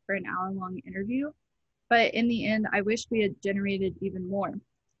create for an hour-long interview, but in the end, I wished we had generated even more.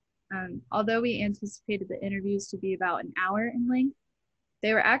 Although we anticipated the interviews to be about an hour in length,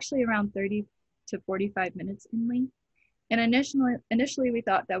 they were actually around 30 to 45 minutes in length. And initially we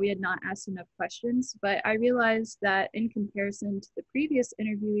thought that we had not asked enough questions, but I realized that in comparison to the previous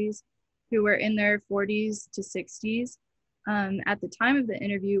interviewees who were in their 40s to 60s, at the time of the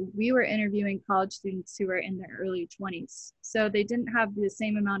interview, we were interviewing college students who were in their early 20s. So they didn't have the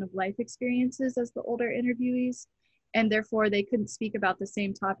same amount of life experiences as the older interviewees, and therefore they couldn't speak about the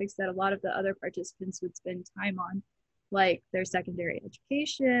same topics that a lot of the other participants would spend time on, like their secondary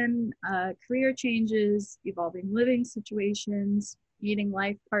education, career changes, evolving living situations, meeting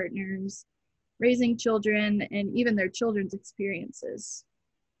life partners, raising children, and even their children's experiences.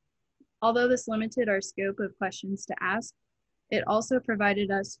 Although this limited our scope of questions to ask, it also provided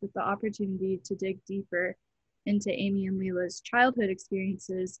us with the opportunity to dig deeper into Amy and Leila's childhood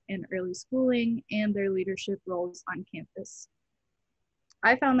experiences and early schooling and their leadership roles on campus.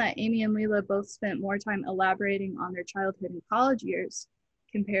 I found that Amy and Leila both spent more time elaborating on their childhood and college years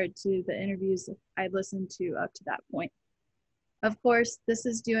compared to the interviews I'd listened to up to that point. Of course, this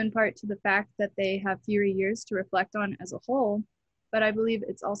is due in part to the fact that they have fewer years to reflect on as a whole, but I believe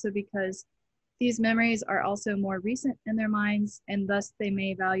it's also because these memories are also more recent in their minds, and thus they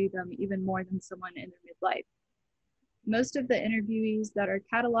may value them even more than someone in their midlife. Most of the interviewees that are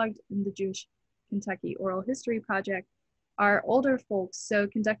cataloged in the Jewish Kentucky Oral History Project are older folks, so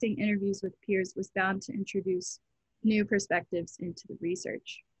conducting interviews with peers was bound to introduce new perspectives into the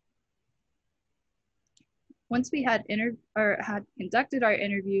research. Once we had conducted our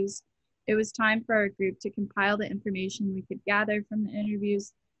interviews, it was time for our group to compile the information we could gather from the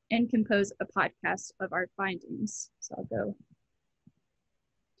interviews and compose a podcast of our findings. So I'll go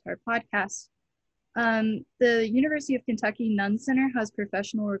to our podcast. The University of Kentucky Nunn Center has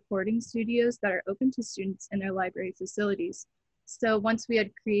professional recording studios that are open to students in their library facilities. So once we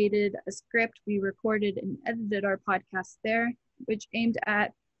had created a script, we recorded and edited our podcast there, which aimed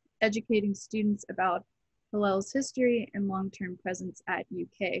at educating students about Hillel's history and long-term presence at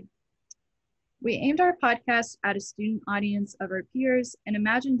UK. We aimed our podcast at a student audience of our peers and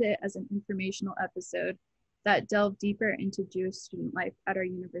imagined it as an informational episode that delved deeper into Jewish student life at our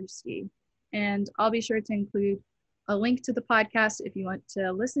university. And I'll be sure to include a link to the podcast if you want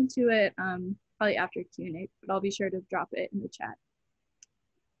to listen to it, probably after Q&A, but I'll be sure to drop it in the chat.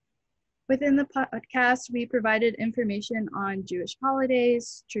 Within the podcast, we provided information on Jewish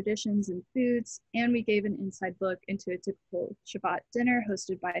holidays, traditions, and foods, and we gave an inside look into a typical Shabbat dinner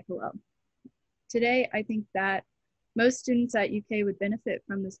hosted by Hillel. Today, I think that most students at UK would benefit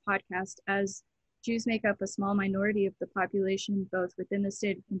from this podcast, as Jews make up a small minority of the population, both within the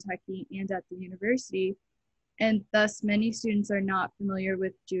state of Kentucky and at the university, and thus many students are not familiar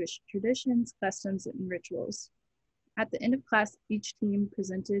with Jewish traditions, customs, and rituals. At the end of class, each team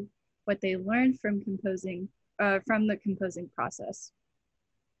presented what they learned from the composing process.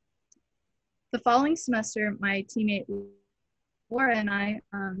 The following semester, my teammate Laura and I,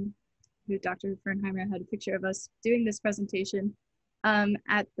 who Dr. Fernheimer had a picture of us doing this presentation,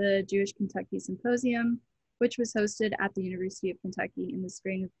 at the Jewish Kentucky Symposium, which was hosted at the University of Kentucky in the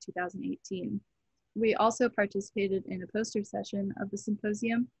spring of 2018. We also participated in a poster session of the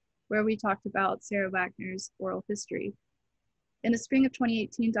symposium where we talked about Sarah Wagner's oral history. In the spring of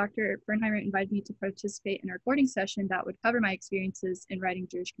 2018, Dr. Fernheimer invited me to participate in a recording session that would cover my experiences in writing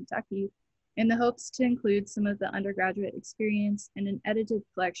Jewish Kentucky in the hopes to include some of the undergraduate experience in an edited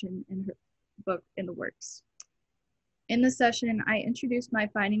collection in her book in the works. In the session, I introduced my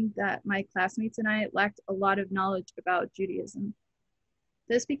finding that my classmates and I lacked a lot of knowledge about Judaism.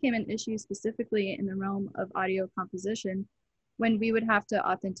 This became an issue specifically in the realm of audio composition, when we would have to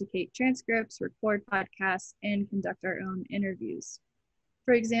authenticate transcripts, record podcasts, and conduct our own interviews.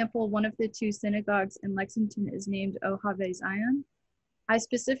 For example, one of the two synagogues in Lexington is named Ohave Zion. I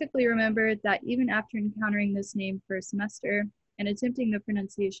specifically remember that even after encountering this name for a semester and attempting the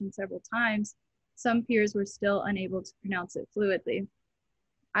pronunciation several times, some peers were still unable to pronounce it fluidly.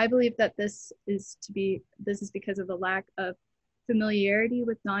 I believe that this is because of the lack of familiarity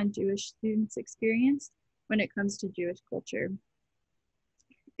with non-Jewish students' experience when it comes to Jewish culture.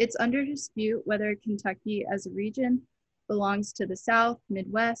 It's under dispute whether Kentucky as a region belongs to the South,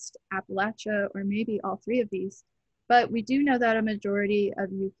 Midwest, Appalachia, or maybe all three of these, but we do know that a majority of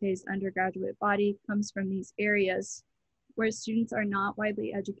UK's undergraduate body comes from these areas where students are not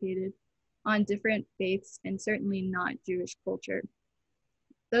widely educated on different faiths and certainly not Jewish culture.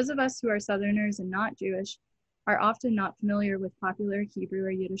 Those of us who are Southerners and not Jewish are often not familiar with popular Hebrew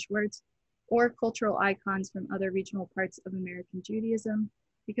or Yiddish words or cultural icons from other regional parts of American Judaism,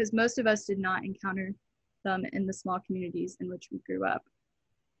 because most of us did not encounter them in the small communities in which we grew up.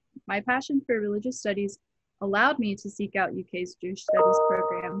 My passion for religious studies allowed me to seek out UK's Jewish Studies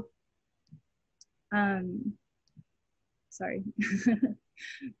program.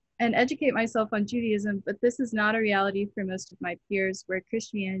 And educate myself on Judaism, but this is not a reality for most of my peers, where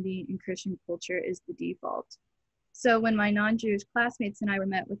Christianity and Christian culture is the default. So when my non-Jewish classmates and I were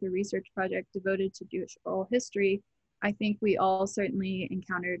met with a research project devoted to Jewish oral history, I think we all certainly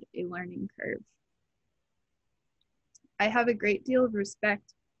encountered a learning curve. I have a great deal of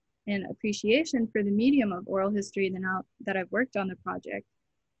respect and appreciation for the medium of oral history that I've worked on the project.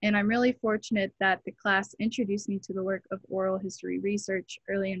 And I'm really fortunate that the class introduced me to the work of oral history research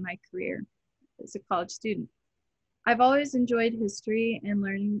early in my career as a college student. I've always enjoyed history and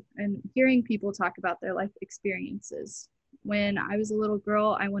learning and hearing people talk about their life experiences. When I was a little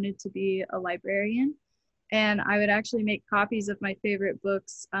girl, I wanted to be a librarian, and I would actually make copies of my favorite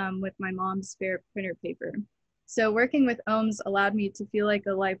books with my mom's spare printer paper. So working with OHMS allowed me to feel like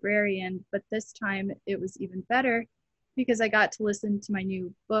a librarian, but this time it was even better because I got to listen to my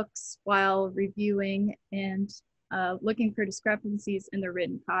new books while reviewing and looking for discrepancies in the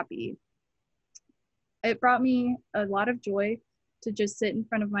written copy. It brought me a lot of joy to just sit in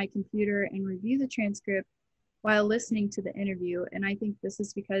front of my computer and review the transcript while listening to the interview. And I think this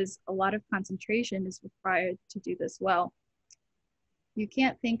is because a lot of concentration is required to do this well. You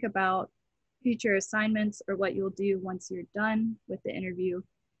can't think about future assignments or what you'll do once you're done with the interview.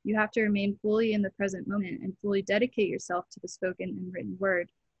 You have to remain fully in the present moment and fully dedicate yourself to the spoken and written word.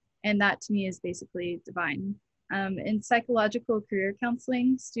 And that to me is basically divine. In psychological career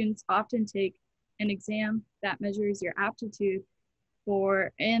counseling, students often take an exam that measures your aptitude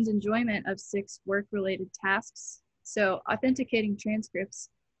for and enjoyment of 6 work-related tasks. So authenticating transcripts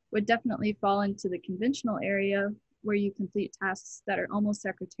would definitely fall into the conventional area where you complete tasks that are almost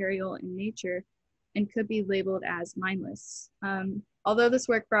secretarial in nature and could be labeled as mindless. Although this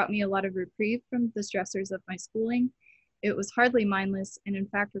work brought me a lot of reprieve from the stressors of my schooling, it was hardly mindless and in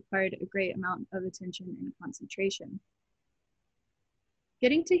fact required a great amount of attention and concentration.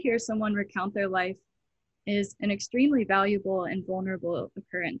 Getting to hear someone recount their life is an extremely valuable and vulnerable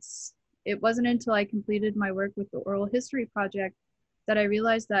occurrence. It wasn't until I completed my work with the Oral History Project that I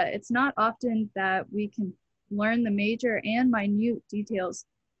realized that it's not often that we can learn the major and minute details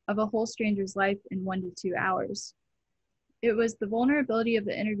of a whole stranger's life in 1 to 2 hours. It was the vulnerability of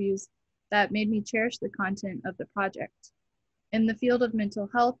the interviews that made me cherish the content of the project. In the field of mental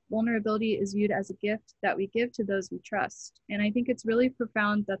health, vulnerability is viewed as a gift that we give to those we trust. And I think it's really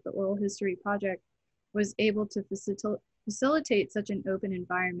profound that the Oral History Project was able to facilitate such an open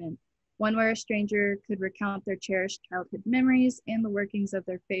environment, one where a stranger could recount their cherished childhood memories and the workings of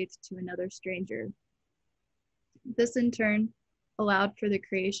their faith to another stranger. This in turn allowed for the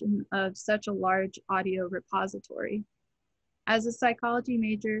creation of such a large audio repository. As a psychology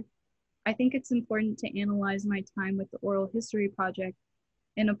major, I think it's important to analyze my time with the Oral History Project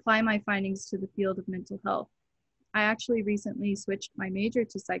and apply my findings to the field of mental health. I actually recently switched my major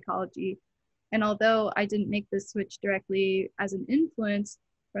to psychology And although I didn't make this switch directly as an influence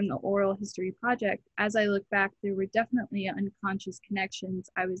from the oral history project, as I look back, there were definitely unconscious connections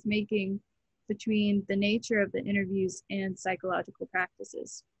I was making between the nature of the interviews and psychological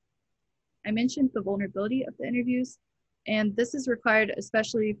practices. I mentioned the vulnerability of the interviews, and this is required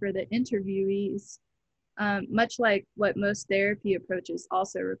especially for the interviewees, much like what most therapy approaches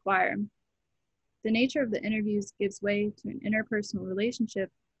also require. The nature of the interviews gives way to an interpersonal relationship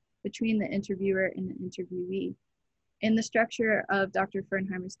between the interviewer and the interviewee. In the structure of Dr.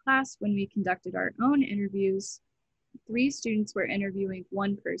 Fernheimer's class, when we conducted our own interviews, 3 students were interviewing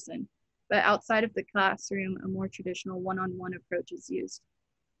 1 person, but outside of the classroom, a more traditional one-on-one approach is used.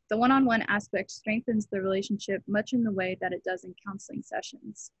 The one-on-one aspect strengthens the relationship much in the way that it does in counseling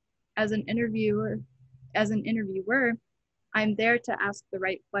sessions. As an interviewer, I'm there to ask the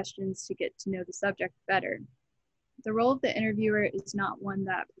right questions to get to know the subject better. The role of the interviewer is not one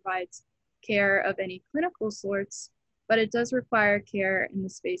that provides care of any clinical sorts, but it does require care in the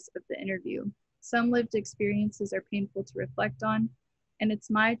space of the interview. Some lived experiences are painful to reflect on, and it's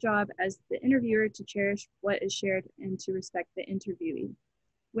my job as the interviewer to cherish what is shared and to respect the interviewee.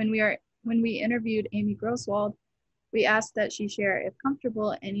 When we interviewed Amy Grosswald, we asked that she share, if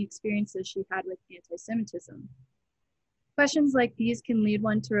comfortable, any experiences she had with anti-Semitism. Questions like these can lead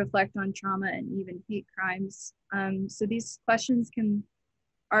one to reflect on trauma and even hate crimes. So these questions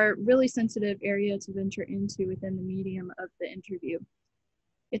are really sensitive area to venture into within the medium of the interview.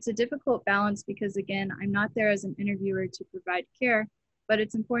 It's a difficult balance because, again, I'm not there as an interviewer to provide care, but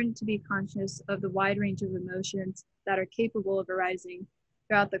it's important to be conscious of the wide range of emotions that are capable of arising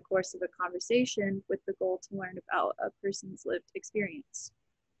throughout the course of a conversation with the goal to learn about a person's lived experience.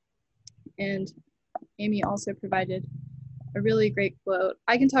 And Amy also provided a really great quote.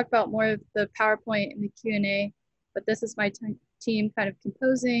 I can talk about more of the PowerPoint in the Q&A, but this is my team kind of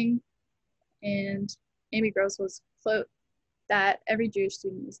composing, and Amy Grosswald's quote that every Jewish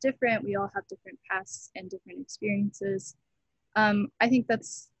student is different. We all have different pasts and different experiences. I think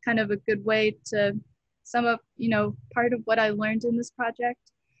that's kind of a good way to sum up, part of what I learned in this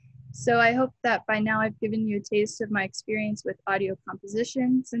project. So I hope that by now I've given you a taste of my experience with audio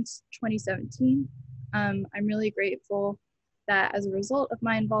composition since 2017. I'm really grateful that as a result of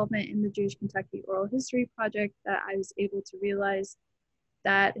my involvement in the Jewish Kentucky Oral History Project, that I was able to realize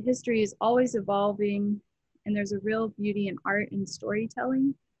that history is always evolving and there's a real beauty in art and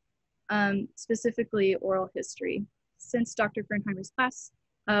storytelling, specifically oral history. Since Dr. Fernheimer's class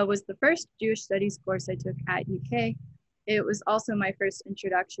was the first Jewish Studies course I took at UK, it was also my first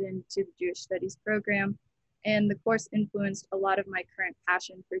introduction to the Jewish Studies program, and the course influenced a lot of my current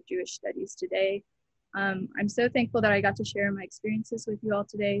passion for Jewish Studies today. I'm so thankful that I got to share my experiences with you all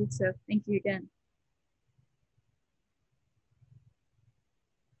today, so thank you again.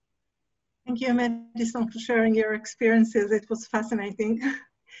 Thank you, Madison, for sharing your experiences. It was fascinating.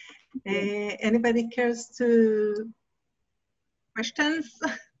 Anybody cares to questions?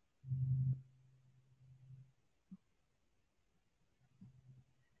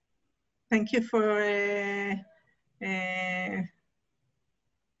 Thank you for,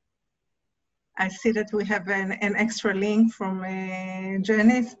 I see that we have an extra link from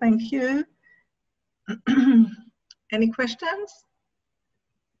Janice, thank you. Any questions?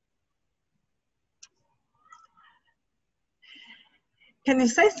 Can you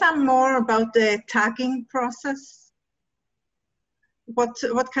say some more about the tagging process?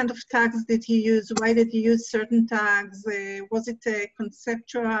 What kind of tags did you use? Why did you use certain tags? Was it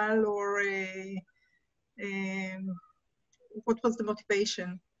conceptual or what was the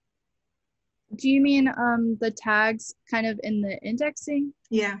motivation? Do you mean the tags kind of in the indexing?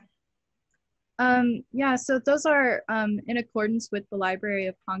 Yeah. Yeah, so those are in accordance with the Library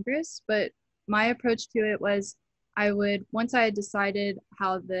of Congress, but my approach to it was once I had decided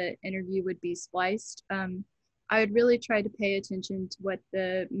how the interview would be spliced, I would really try to pay attention to what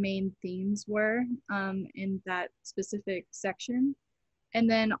the main themes were in that specific section. And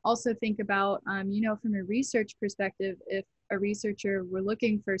then also think about, from a research perspective, if a researcher were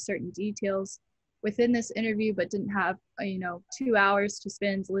looking for certain details within this interview, but didn't have, 2 hours to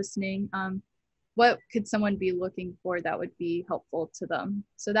spend listening, what could someone be looking for that would be helpful to them?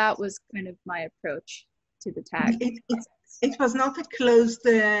 So that was kind of my approach to the tag. It was not a closed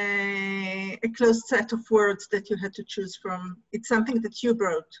set of words that you had to choose from. It's something that you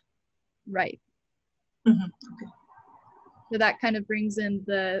brought. Right. Mm-hmm. Okay. So that kind of brings in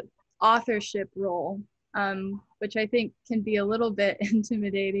the authorship role, which I think can be a little bit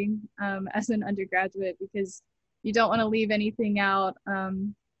intimidating as an undergraduate, because you don't want to leave anything out.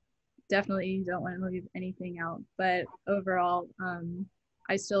 Definitely you don't want to leave anything out, but overall,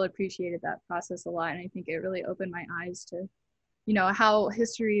 I still appreciated that process a lot. And I think it really opened my eyes to, you know, how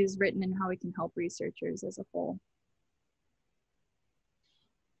history is written and how it can help researchers as a whole.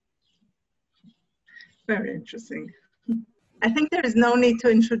 Very interesting. I think there is no need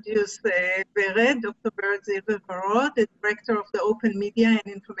to introduce Vered, Dr. Vered Silber-Varod, the director of the Open Media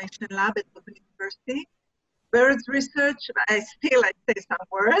and Information Lab at Open University. Vered's research, I say some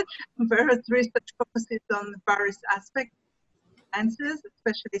words. Vered's research focuses on various aspects of sciences,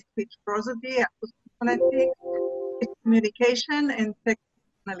 especially speech prosody, acoustic phonetics, communication, and text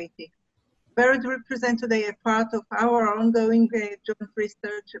analytics. Vered represents today a part of our ongoing joint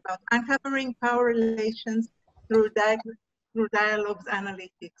research about uncovering power relations through dialogues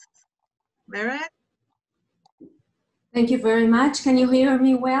analytics. Vered? Thank you very much. Can you hear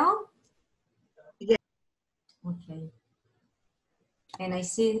me well? Yes. Okay. And I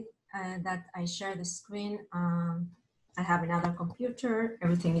see that I share the screen. I have another computer.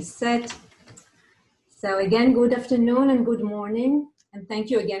 Everything is set. So again, good afternoon and good morning. And thank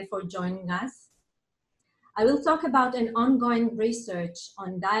you again for joining us. I will talk about an ongoing research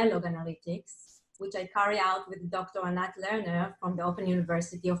on dialogue analytics, which I carry out with Dr. Anat Lerner from the Open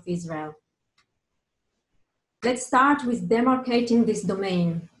University of Israel. Let's start with demarcating this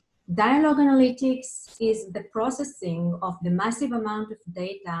domain. Dialogue analytics is the processing of the massive amount of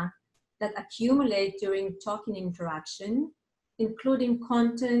data that accumulate during talking interaction, including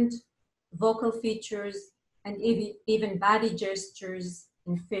content, vocal features, and even body gestures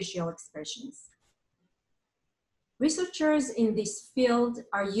and facial expressions. Researchers in this field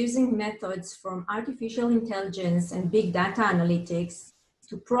are using methods from artificial intelligence and big data analytics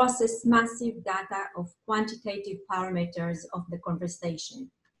to process massive data of quantitative parameters of the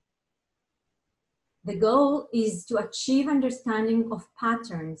conversation. The goal is to achieve understanding of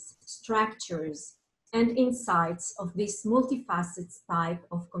patterns, structures, and insights of this multifaceted type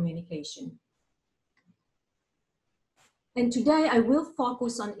of communication. And today I will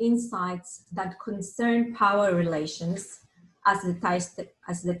focus on insights that concern power relations, as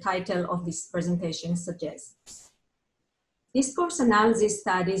the title of this presentation suggests. Discourse analysis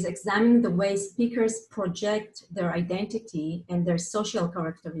studies examine the way speakers project their identity and their social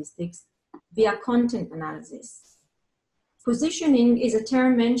characteristics via content analysis. Positioning is a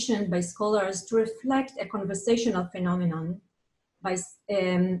term mentioned by scholars to reflect a conversational phenomenon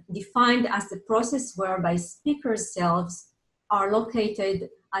defined as the process whereby speakers' selves are located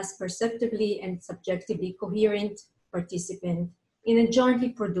as perceptively and subjectively coherent participants in a jointly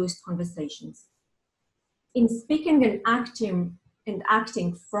produced conversations. In speaking and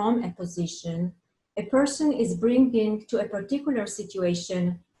acting from a position, a person is bringing to a particular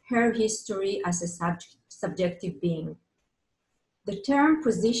situation her history as a subjective being. The term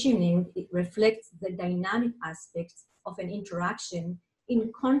positioning, it reflects the dynamic aspects of an interaction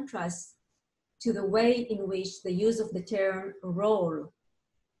in contrast to the way in which the use of the term role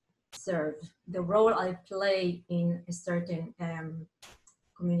serves, the role I play in a certain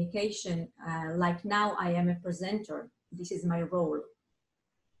communication, like now I am a presenter, this is my role.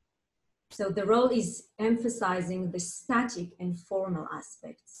 So the role is emphasizing the static and formal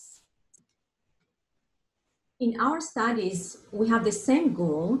aspects. In our studies, we have the same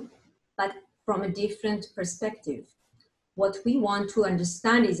goal, but from a different perspective. What we want to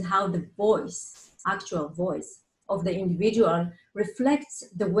understand is how the voice, actual voice of the individual reflects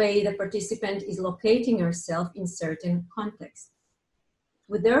the way the participant is locating herself in certain contexts.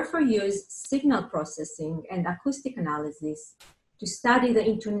 We therefore use signal processing and acoustic analysis to study the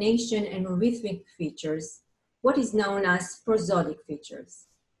intonation and rhythmic features, what is known as prosodic features.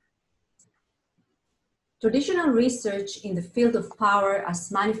 Traditional research in the field of power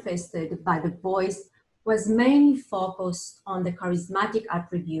as manifested by the voice was mainly focused on the charismatic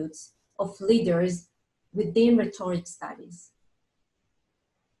attributes of leaders within rhetoric studies.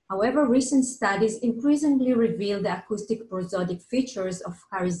 However, recent studies increasingly reveal the acoustic prosodic features of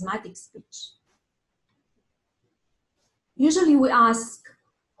charismatic speech. Usually we ask,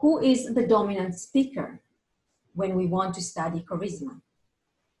 who is the dominant speaker when we want to study charisma?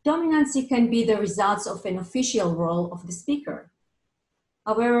 Dominancy can be the results of an official role of the speaker.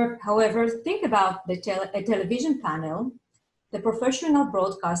 However, think about a television panel. The professional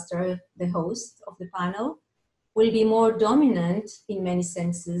broadcaster, the host of the panel, will be more dominant in many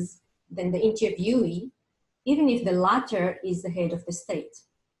senses than the interviewee, even if the latter is the head of the state.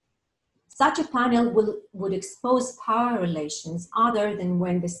 Such a panel would expose power relations other than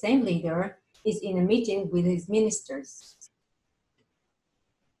when the same leader is in a meeting with his ministers.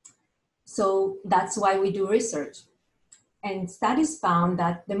 So that's why we do research. And studies found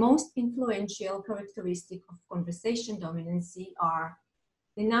that the most influential characteristic of conversation dominancy are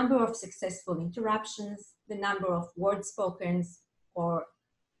the number of successful interruptions, the number of words spoken or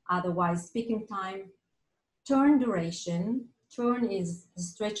otherwise speaking time, turn duration. Turn is the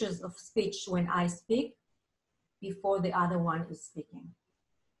stretches of speech when I speak before the other one is speaking,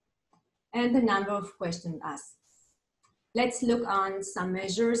 and the number of questions asked. Let's look on some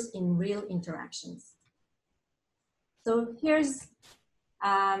measures in real interactions. So here's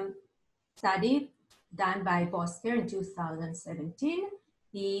a study done by Bosker in 2017.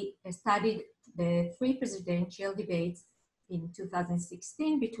 He studied the 3 presidential debates in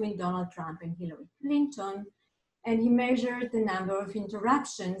 2016 between Donald Trump and Hillary Clinton, and he measured the number of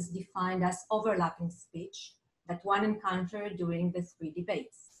interruptions defined as overlapping speech that one encountered during the 3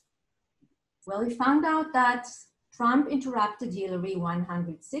 debates. Well, he found out that Trump interrupted Hillary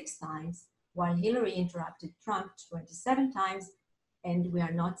 106 times, while Hillary interrupted Trump 27 times, and we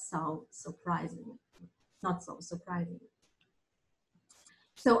are not so surprising.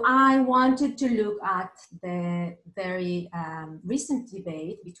 So I wanted to look at the very recent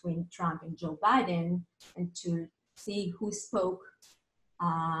debate between Trump and Joe Biden and to see who spoke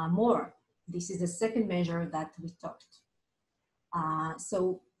more. This is the second measure that we talked.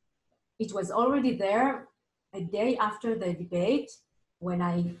 So it was already there a day after the debate. When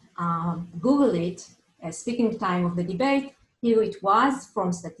I Googled it, speaking time of the debate, here it was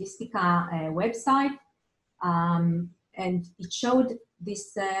from Statistica website. And it showed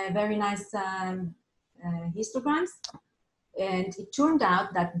this very nice histograms. And it turned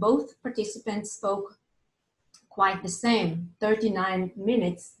out that both participants spoke quite the same, 39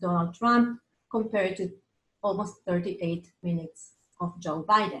 minutes Donald Trump compared to almost 38 minutes of Joe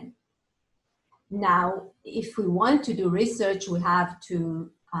Biden. Now, if we want to do research, we have to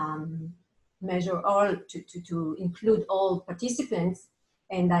measure all, to include all participants.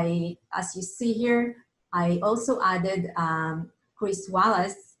 And as you see here, I also added Chris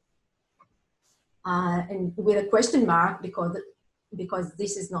Wallace and with a question mark because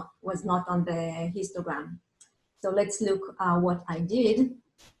this was not on the histogram. So let's look what I did.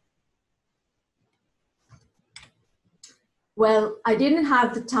 Well, I didn't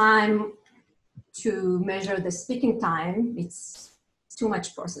have the time to measure the speaking time. It's too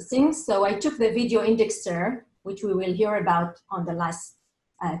much processing. So I took the video indexer, which we will hear about on the last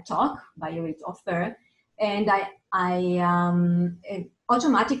talk by Ofer, and I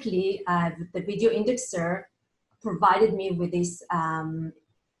automatically, the video indexer provided me with this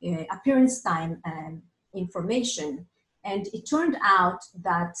appearance time information. And it turned out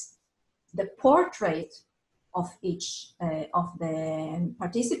that the portrait of each of the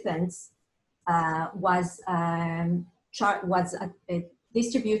participants was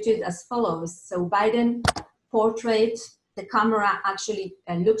distributed as follows. So Biden portrait, the camera actually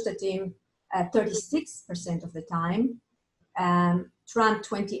looks at him 36% of the time, Trump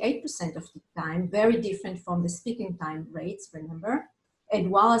 28% of the time, very different from the speaking time rates, remember,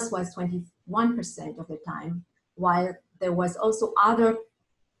 and Wallace was 21% of the time, while there was also other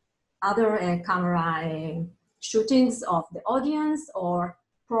camera shootings of the audience or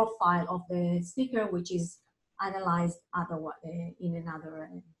profile of the speaker, which is analyzed in another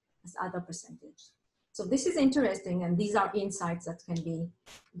as other percentage. So this is interesting, and these are insights that can be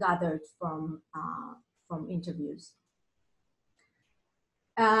gathered from interviews.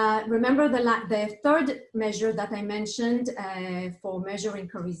 Remember the third measure that I mentioned for measuring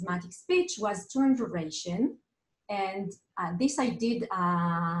charismatic speech was turn duration, and this I did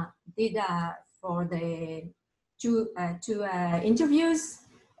for the two interviews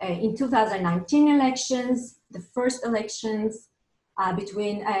in 2019 elections, the first elections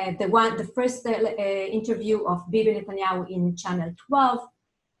between the first interview of Bibi Netanyahu in Channel 12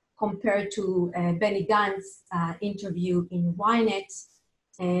 compared to Benny Gantz's interview in Ynet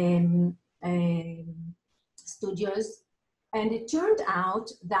studios. And it turned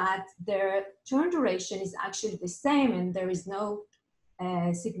out that their turn duration is actually the same, and there is no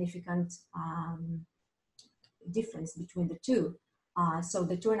significant difference between the two. So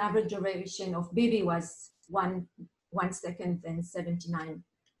the turn average duration of Bibi was 1 second and 79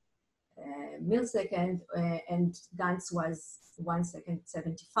 millisecond, and Gantz was 1 second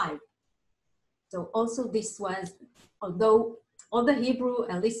 75. So also this was, although all the Hebrew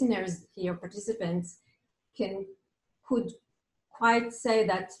listeners here, participants, could quite say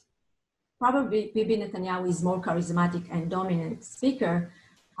that probably Bibi Netanyahu is more charismatic and dominant speaker,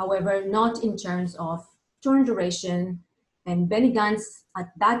 however, not in terms of turn duration, and Benny Gantz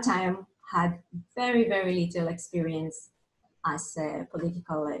at that time had very, very little experience as a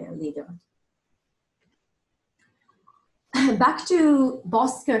political leader. Back to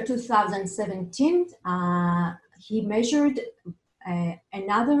Bosker 2017, he measured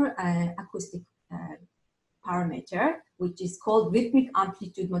another acoustic parameter, which is called rhythmic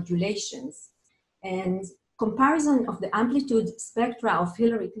amplitude modulations. And comparison of the amplitude spectra of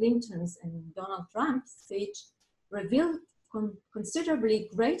Hillary Clinton's and Donald Trump's speech revealed considerably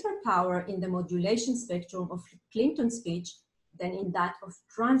greater power in the modulation spectrum of Clinton's speech than in that of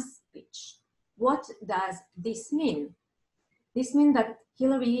Trump's speech. What does this mean? This means that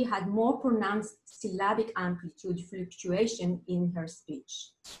Hillary had more pronounced syllabic amplitude fluctuation in her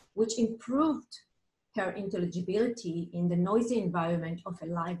speech, which improved her intelligibility in the noisy environment of a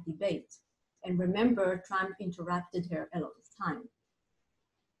live debate. And remember, Trump interrupted her a lot of time.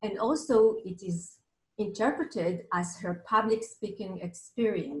 And also it is interpreted as her public speaking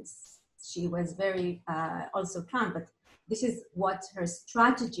experience. She was very, also Trump, but this is what her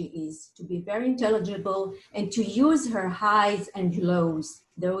strategy is, to be very intelligible and to use her highs and lows,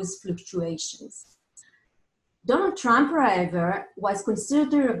 those fluctuations. Donald Trump, however, was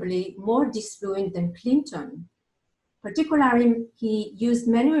considerably more disfluent than Clinton. Particularly, he used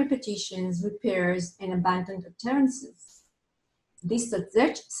many repetitions, repairs, and abundant utterances. This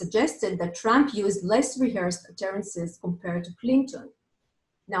suggested that Trump used less rehearsed utterances compared to Clinton.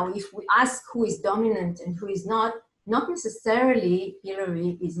 Now, if we ask who is dominant and who is not necessarily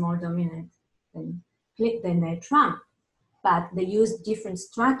Hillary is more dominant than Trump, but they use different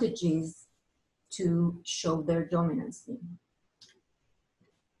strategies to show their dominance.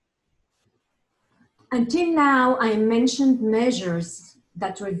 Until now, I mentioned measures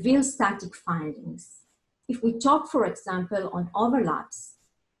that reveal static findings. If we talk, for example, on overlaps,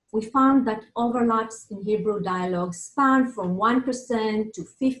 we found that overlaps in Hebrew dialogue span from 1% to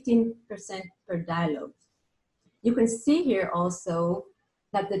 15% per dialogue. You can see here also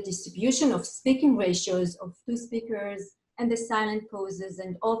that the distribution of speaking ratios of two speakers and the silent pauses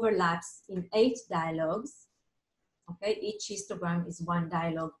and overlaps in 8 dialogues. Okay, each histogram is 1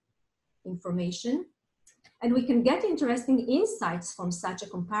 dialogue information. And we can get interesting insights from such a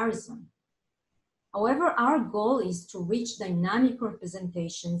comparison. However, our goal is to reach dynamic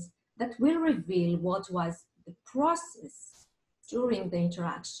representations that will reveal what was the process during the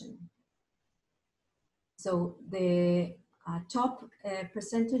interaction. So the top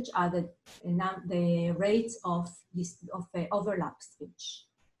percentage are the rates of overlap speech.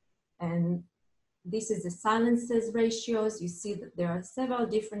 And this is the silences ratios. You see that there are several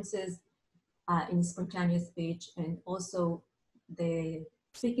differences in spontaneous speech, and also the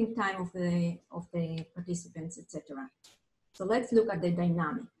speaking time of the participants, etc. So let's look at the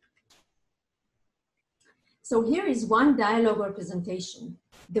dynamic. So here is one dialogue representation.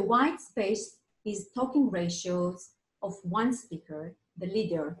 The white space is talking ratios of one speaker, the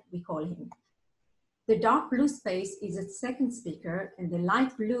leader, we call him. The dark blue space is a second speaker, and the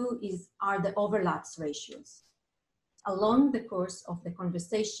light blue are the overlaps ratios along the course of the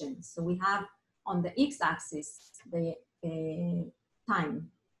conversation. So we have on the x-axis the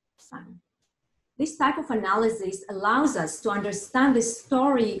time. This type of analysis allows us to understand the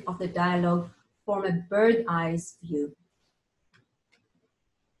story of the dialogue from a bird's-eye view.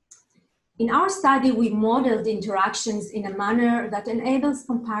 In our study, we modeled interactions in a manner that enables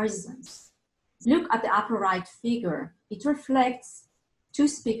comparisons. Look at the upper right figure. It reflects 2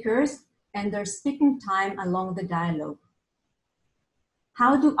 speakers and their speaking time along the dialogue.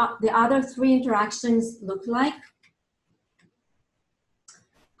 How do the other 3 interactions look like?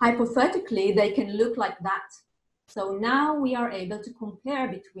 Hypothetically, they can look like that. So now we are able to compare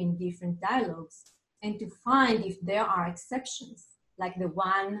between different dialogues and to find if there are exceptions, like the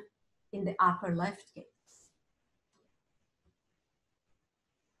one in the upper left case.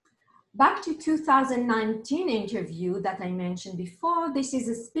 Back to 2019 interview that I mentioned before, this is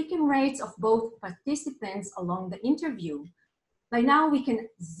the speaking rates of both participants along the interview. By now we can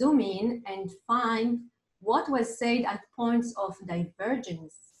zoom in and find what was said at points of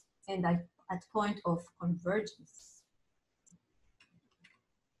divergence and at point of convergence.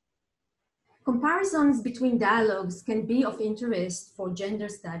 Comparisons between dialogues can be of interest for gender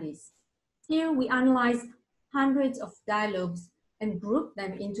studies. Here we analyze hundreds of dialogues and group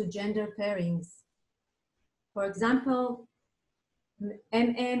them into gender pairings. For example,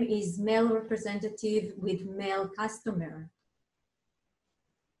 MM is male representative with male customer.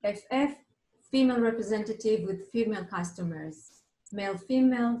 FF, female representative with female customers. Male,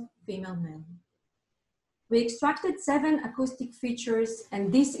 female, female, male. We extracted 7 acoustic features,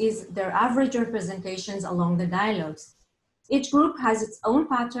 and this is their average representations along the dialogues. Each group has its own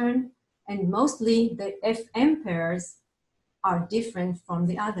pattern, and mostly the FM pairs are different from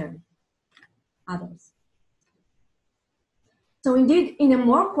the others. So indeed, in a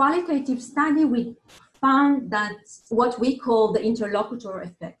more qualitative study, we found that what we call the interlocutor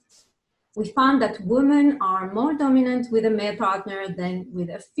effect. We found that women are more dominant with a male partner than with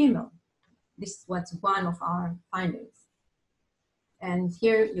a female. This was one of our findings. And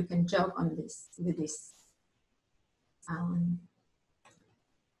here you can joke on this with this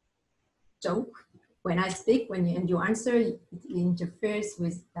joke. When I speak, and you answer, it interferes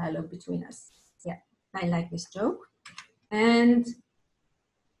with dialogue between us. Yeah, I like this joke. And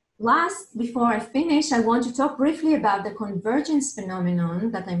last, before I finish, I want to talk briefly about the convergence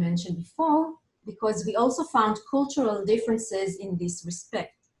phenomenon that I mentioned before, because we also found cultural differences in this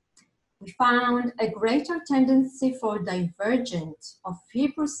respect. We found a greater tendency for divergent of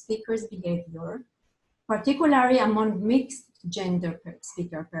Hebrew speakers' behavior, particularly among mixed gender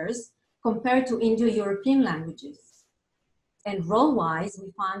speaker pairs, compared to Indo-European languages. And role-wise,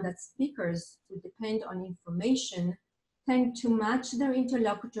 we found that speakers who depend on information tend to match their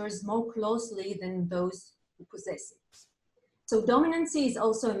interlocutors more closely than those who possess it. So dominancy is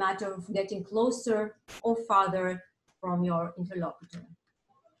also a matter of getting closer or farther from your interlocutor.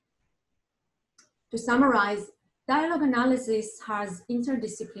 To summarize, dialogue analysis has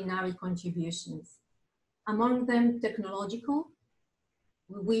interdisciplinary contributions. Among them, technological.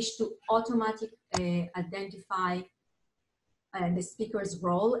 We wish to automatically identify the speaker's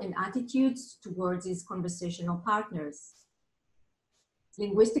role and attitudes towards his conversational partners.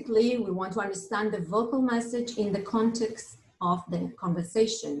 Linguistically, we want to understand the vocal message in the context of the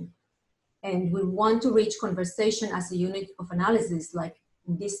conversation. And we want to reach conversation as a unit of analysis, like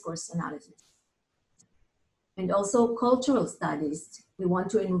in discourse analysis. And also cultural studies. We want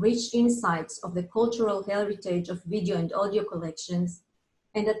to enrich insights of the cultural heritage of video and audio collections.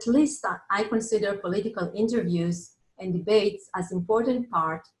 And at least I consider political interviews and debates as important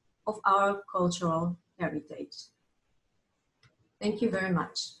part of our cultural heritage. Thank you very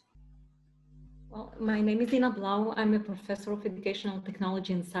much. Well, my name is Blau. I'm a professor of educational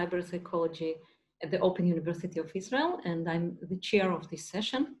technology and cyber psychology at the Open University of Israel, and I'm the chair of this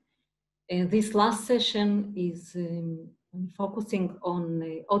session. This last session is focusing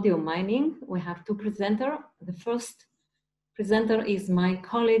on audio mining. We have two presenters. The first presenter is my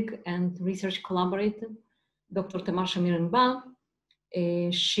colleague and research collaborator, Dr. Tamar Shamir Inbal.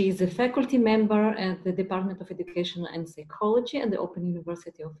 She is a faculty member at the Department of Education and Psychology at the Open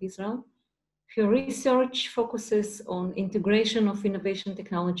University of Israel. Her research focuses on integration of innovation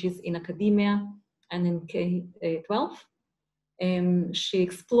technologies in academia and in K-12. She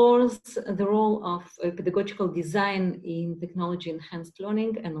explores the role of pedagogical design in technology-enhanced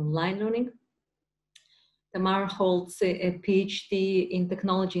learning and online learning. Tamar holds a PhD in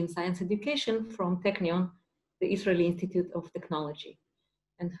technology and science education from Technion, the Israeli Institute of Technology.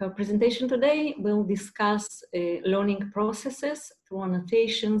 And her presentation today will discuss learning processes through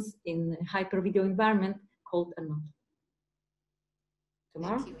annotations in a hyper-video environment called Anot.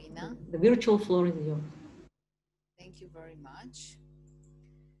 Tamar, Thank you, Ina. The virtual floor is yours. Thank you very much.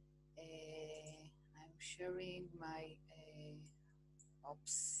 I'm sharing my,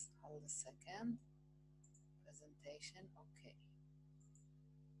 oops, hold a second. Presentation, okay.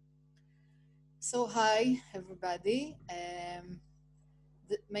 So hi, everybody.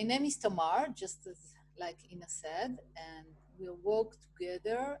 My name is Tamar, just as like Ina said, and we'll work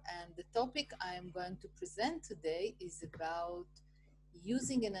together. And the topic I am going to present today is about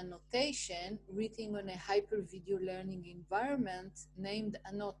using an annotation written on a hyper-video learning environment named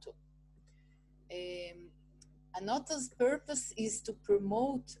Annoto. Annoto's purpose is to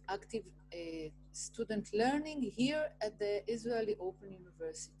promote active student learning here at the Israeli Open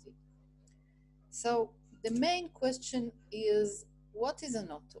University. So the main question is, what is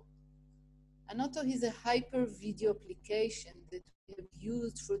Annoto? Annoto is a hyper-video application that we have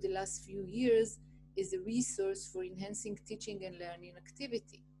used for the last few years as a resource for enhancing teaching and learning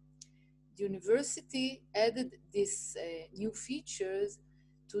activity. The university added these new features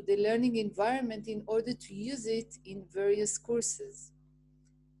to the learning environment in order to use it in various courses.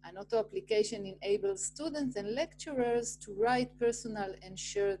 Annoto application enables students and lecturers to write personal and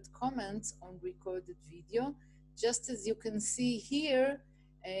shared comments on recorded video, just as you can see here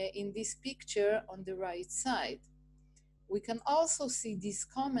in this picture on the right side. We can also see these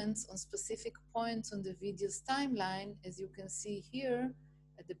comments on specific points on the video's timeline, as you can see here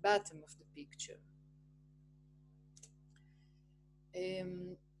at the bottom of the picture.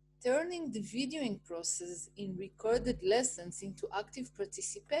 Turning the videoing process in recorded lessons into active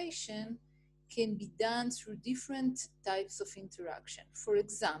participation can be done through different types of interaction. For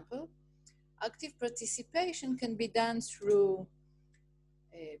example, active participation can be done through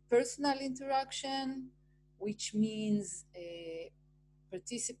personal interaction, which means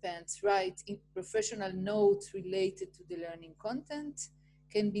participants write in professional notes related to the learning content,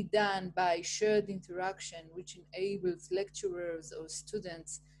 can be done by shared interaction, which enables lecturers or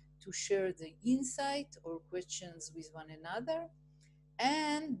students to share the insight or questions with one another,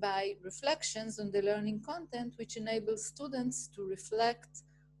 and by reflections on the learning content, which enables students to reflect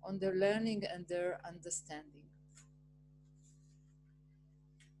on their learning and their understanding.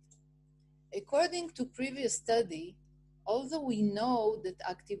 According to previous study, although we know that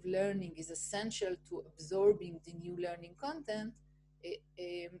active learning is essential to absorbing the new learning content,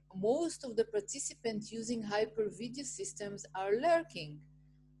 most of the participants using hyper-video systems are lurking.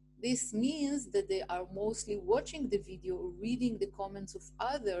 This means that they are mostly watching the video or reading the comments of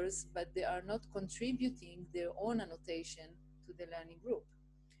others, but they are not contributing their own annotation to the learning group.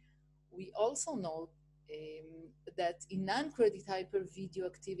 We also know that in non-credit hyper-video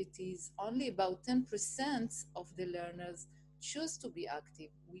activities, only about 10% of the learners choose to be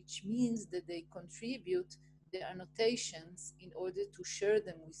active, which means that they contribute their annotations in order to share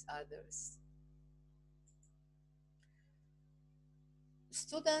them with others.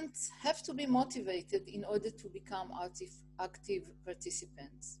 Students have to be motivated in order to become active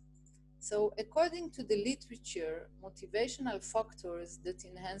participants. So according to the literature, motivational factors that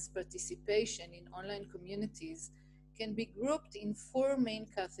enhance participation in online communities can be grouped in 4 main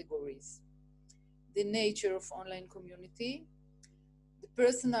categories: the nature of online community, the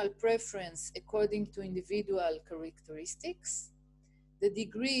personal preference according to individual characteristics, the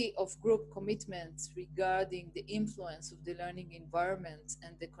degree of group commitment regarding the influence of the learning environment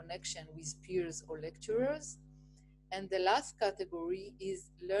and the connection with peers or lecturers, and the last category is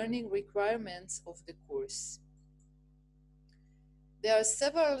learning requirements of the course. There are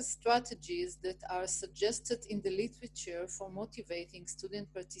several strategies that are suggested in the literature for motivating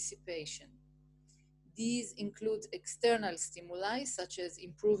student participation. These include external stimuli, such as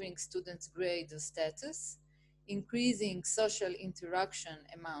improving students' grade or status, increasing social interaction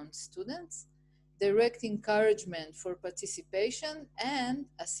among students, direct encouragement for participation, and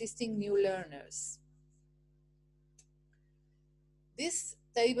assisting new learners. This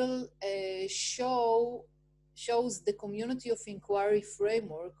table shows the community of inquiry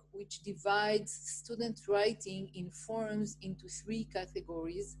framework, which divides student writing in forms into 3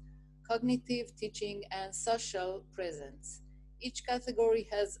 categories: cognitive, teaching, and social presence. Each category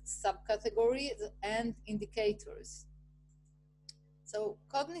has subcategories and indicators. So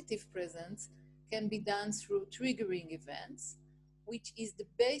cognitive presence can be done through triggering events, which is the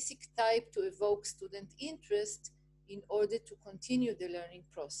basic type to evoke student interest in order to continue the learning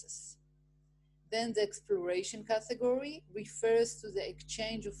process. Then the exploration category refers to the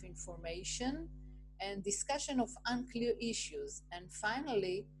exchange of information and discussion of unclear issues. And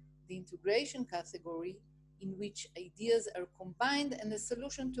finally, the integration category, in which ideas are combined and a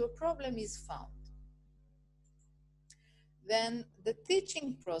solution to a problem is found. Then the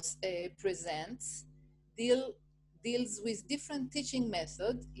teaching presents deals with different teaching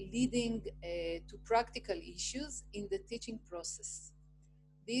methods leading to practical issues in the teaching process.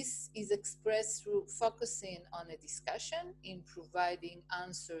 This is expressed through focusing on a discussion, in providing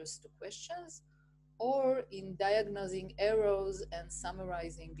answers to questions, or in diagnosing errors and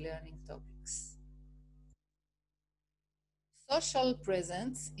summarizing learning topics. Social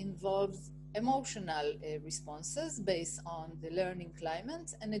presence involves emotional responses based on the learning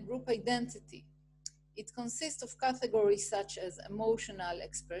climate and a group identity. It consists of categories such as emotional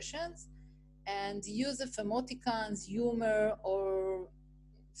expressions and use of emoticons, humor, or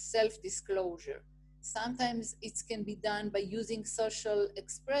self-disclosure. Sometimes it can be done by using social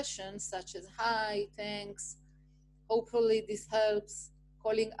expressions such as hi, thanks, hopefully this helps,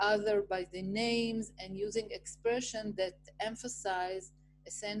 calling others by their names, and using expressions that emphasize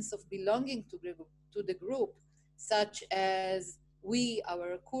a sense of belonging to the group, such as we,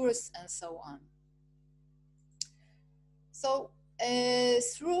 our course, and so on. So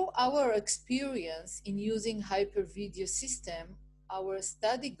through our experience in using hyper-video system, our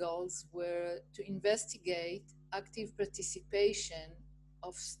study goals were to investigate active participation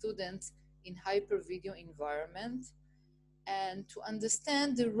of students in hyper-video environment and to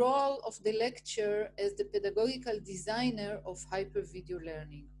understand the role of the lecturer as the pedagogical designer of hyper-video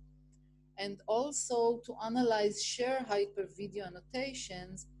learning, and also to analyze shared hyper-video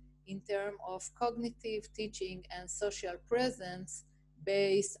annotations in terms of cognitive, teaching, and social presence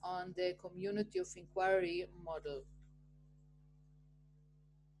based on the community of inquiry model.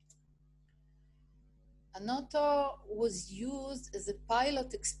 Annoto was used as a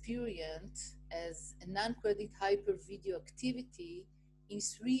pilot experience as a non-credit hyper-video activity in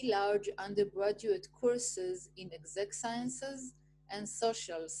 3 large undergraduate courses in exact sciences and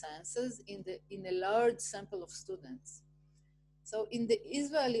social sciences in a large sample of students. So in the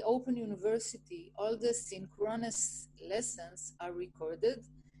Israeli Open University, all the synchronous lessons are recorded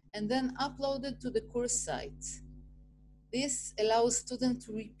and then uploaded to the course site. This allows students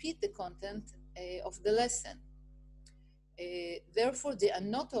to repeat the content of the lesson. Therefore, the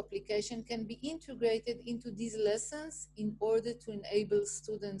Annoto application can be integrated into these lessons in order to enable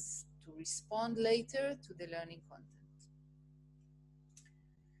students to respond later to the learning content.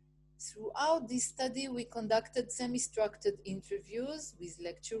 Throughout this study, we conducted semi-structured interviews with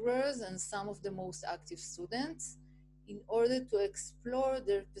lecturers and some of the most active students in order to explore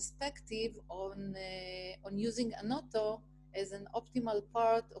their perspective on using Annoto as an optimal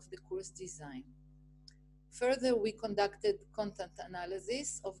part of the course design. Further, we conducted content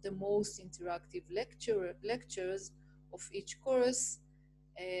analysis of the most interactive lectures of each course.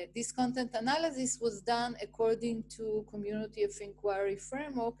 This content analysis was done according to community of inquiry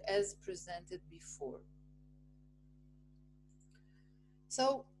framework as presented before.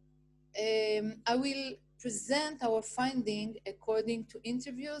 So I will present our finding according to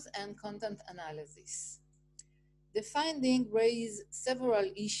interviews and content analysis. The finding raised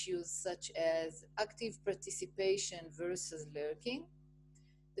several issues such as active participation versus lurking,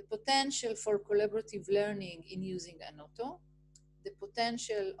 the potential for collaborative learning in using Annoto, the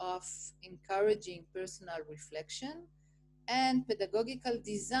potential of encouraging personal reflection, and pedagogical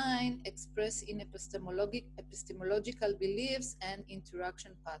design expressed in epistemological beliefs and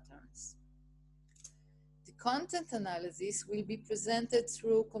interaction patterns. The content analysis will be presented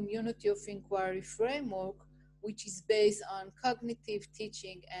through community of inquiry framework, which is based on cognitive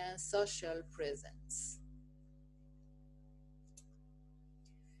teaching and social presence.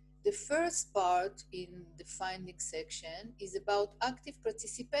 The first part in the finding section is about active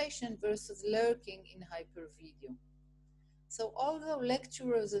participation versus lurking in hypervideo. So although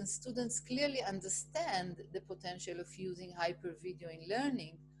lecturers and students clearly understand the potential of using hypervideo in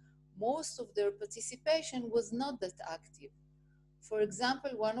learning, most of their participation was not that active. For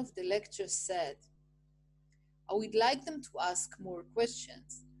example, one of the lecturers said, "I would like them to ask more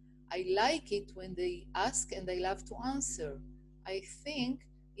questions. I like it when they ask and I love to answer. I think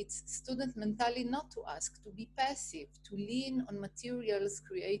it's student mentality not to ask, to be passive, to lean on materials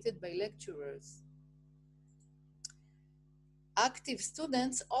created by lecturers." Active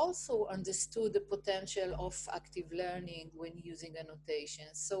students also understood the potential of active learning when using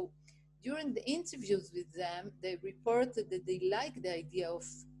annotations. So during the interviews with them, they reported that they liked the idea of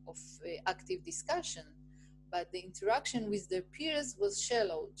active discussion, but the interaction with their peers was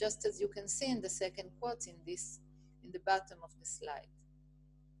shallow, just as you can see in the second quote in the bottom of the slide.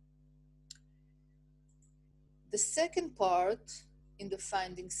 The second part in the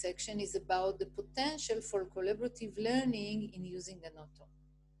finding section is about the potential for collaborative learning in using Annoto.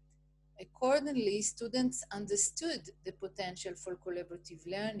 Accordingly, students understood the potential for collaborative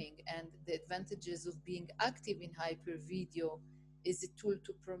learning and the advantages of being active in hypervideo as a tool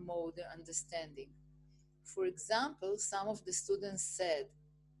to promote their understanding. For example, some of the students said,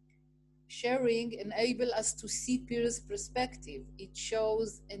 "Sharing enables us to see peers' perspective. It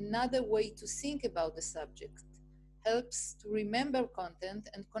shows another way to think about the subject, helps to remember content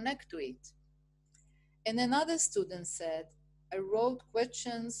and connect to it." And another student said, "I wrote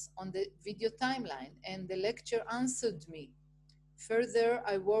questions on the video timeline and the lecturer answered me. Further,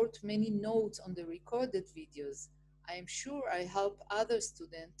 I wrote many notes on the recorded videos. I am sure I help other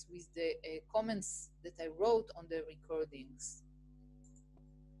students with the comments that I wrote on the recordings."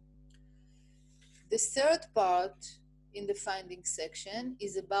 The third part in the finding section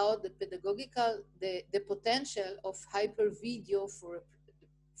is about the pedagogical, the potential of hypervideo for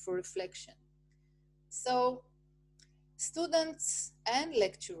reflection. So students and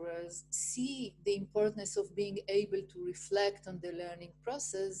lecturers see the importance of being able to reflect on the learning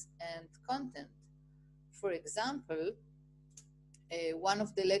process and content. For example, one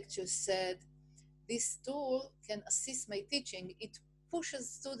of the lecturers said, "This tool can assist my teaching. It pushes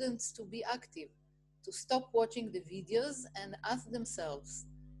students to be active, to stop watching the videos and ask themselves,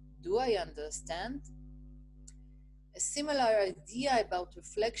 do I understand?" A similar idea about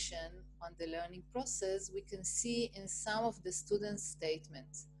reflection on the learning process we can see in some of the students'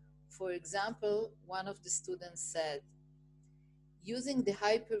 statements. For example, one of the students said, "Using the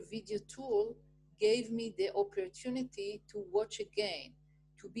hypervideo tool gave me the opportunity to watch again,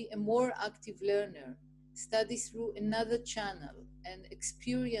 to be a more active learner, study through another channel, and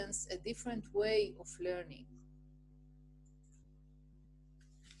experience a different way of learning."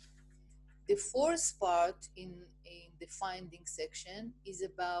 The fourth part in the finding section is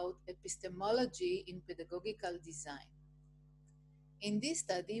about epistemology in pedagogical design. In this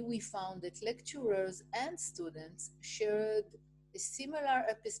study, we found that lecturers and students shared a similar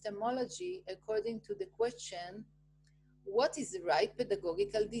epistemology according to the question, what is the right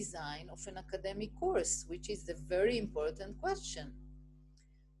pedagogical design of an academic course, which is a very important question.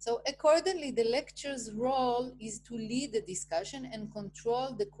 So accordingly, the lecturer's role is to lead the discussion and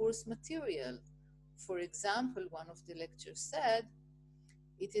control the course material. For example, one of the lecturers said,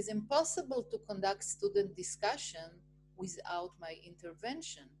 it is impossible to conduct student discussion without my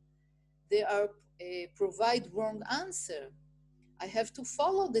intervention. They provide wrong answer. I have to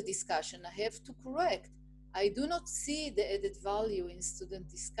follow the discussion. I have to correct. I do not see the added value in student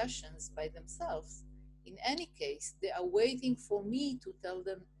discussions by themselves. In any case, they are waiting for me to tell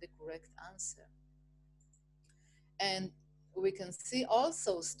them the correct answer. And we can see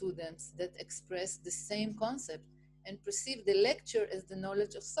also students that express the same concept and perceive the lecturer as the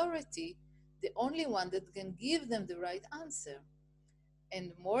knowledge authority, the only one that can give them the right answer.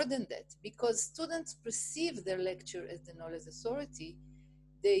 And more than that, because students perceive their lecturer as the knowledge authority,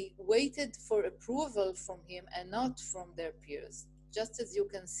 they waited for approval from him and not from their peers. Just as you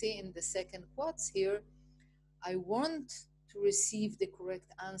can see in the second quotes here, I want to receive the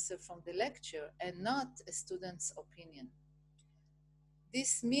correct answer from the lecturer and not a student's opinion.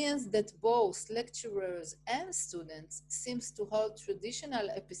 This means that both lecturers and students seems to hold traditional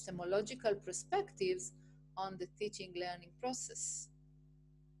epistemological perspectives on the teaching-learning process.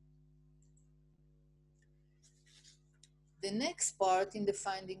 The next part in the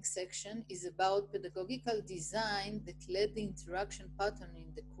findings section is about pedagogical design that led the interaction pattern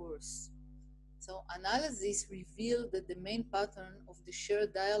in the course. So analysis revealed that the main pattern of the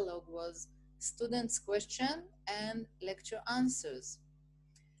shared dialogue was students' question and lecture answers.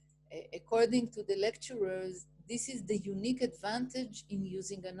 According to the lecturers, this is the unique advantage in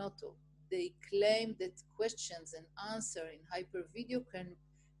using Annoto. They claim that questions and answer in hypervideo can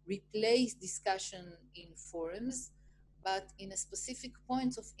replace discussion in forums, but in a specific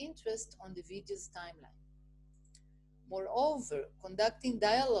point of interest on the video's timeline. Moreover, conducting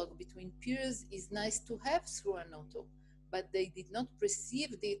dialogue between peers is nice to have through Annoto, but they did not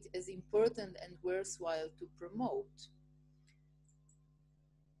perceive it as important and worthwhile to promote.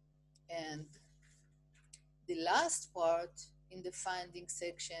 And the last part in the findings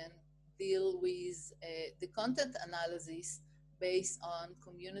section deal with the content analysis based on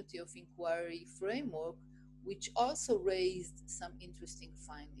community of inquiry framework, which also raised some interesting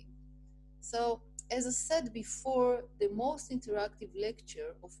findings. So, as I said before, the most interactive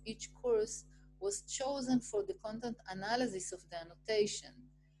lecture of each course was chosen for the content analysis of the annotation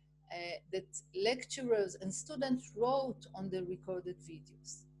that lecturers and students wrote on the recorded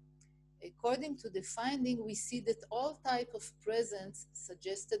videos. According to the finding, we see that all types of presence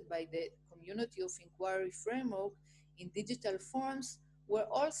suggested by the community of inquiry framework in digital forms were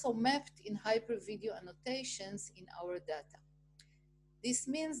also mapped in hypervideo annotations in our data. This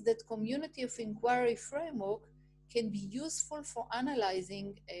means that community of inquiry framework can be useful for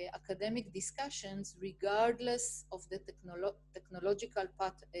analyzing academic discussions regardless of the technological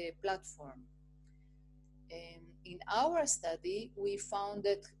platform. In our study, we found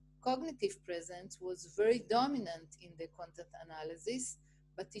that cognitive presence was very dominant in the content analysis,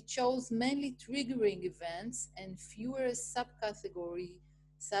 but it shows mainly triggering events and fewer subcategories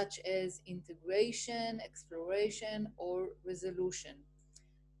such as integration, exploration, or resolution.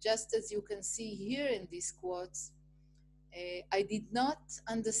 Just as you can see here in these quotes, I did not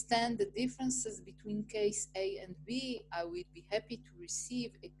understand the differences between case A and B. I would be happy to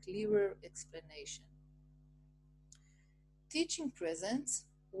receive a clearer explanation. Teaching presence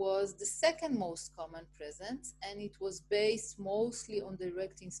was the second most common presence, and it was based mostly on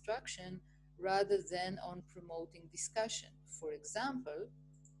direct instruction rather than on promoting discussion. For example,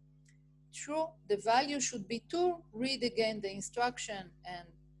 true, the value should be to read again the instruction and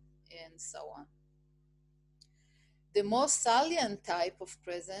so on. The most salient type of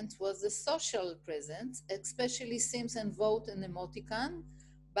presence was the social presence, especially sims and vote and emoticon,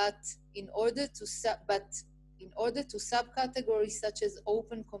 but in order to subcategories such as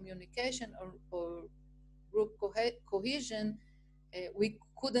open communication or group cohesion, we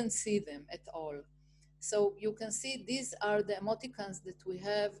couldn't see them at all. So you can see these are the emoticons that we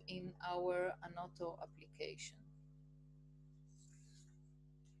have in our Annoto application.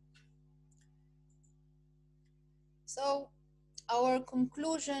 So our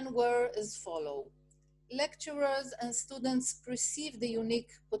conclusion were as follows. Lecturers and students perceive the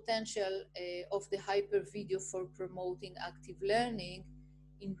unique potential of the hypervideo for promoting active learning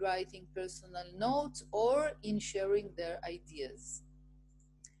in writing personal notes or in sharing their ideas.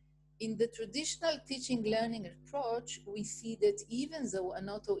 In the traditional teaching learning approach, we see that even though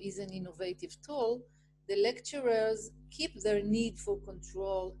Annoto is an innovative tool, the lecturers keep their need for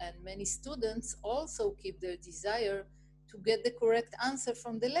control, and many students also keep their desire to get the correct answer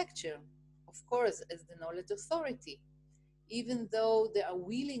from the lecture, of course, as the knowledge authority, even though they are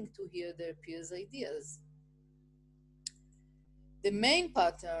willing to hear their peers' ideas. The main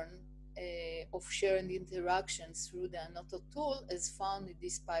pattern of sharing interactions through the Annoto tool, as found in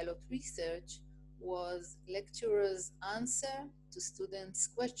this pilot research, was lecturers' answer to students'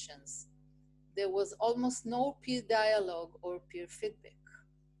 questions. There was almost no peer dialogue or peer feedback.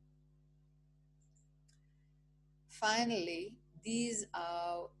 Finally, these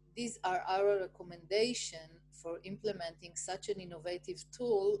are our recommendations for implementing such an innovative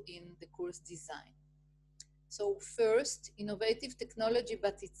tool in the course design. So first, innovative technology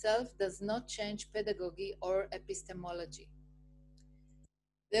by itself does not change pedagogy or epistemology.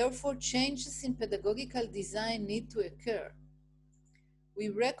 Therefore, changes in pedagogical design need to occur. We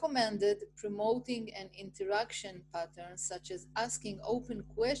recommended promoting an interaction pattern such as asking open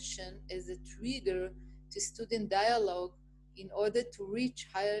questions as a trigger to student dialogue in order to reach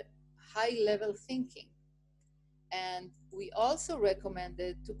high-level thinking. And we also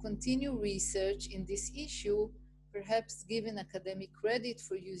recommended to continue research in this issue, perhaps given academic credit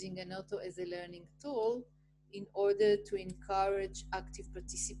for using Annoto as a learning tool in order to encourage active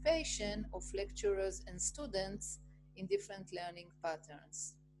participation of lecturers and students in different learning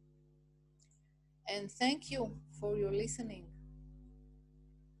patterns. And thank you for your listening.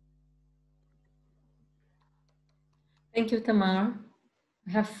 Thank you, Tamar.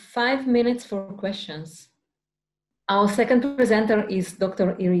 We have 5 minutes for questions. Our second presenter is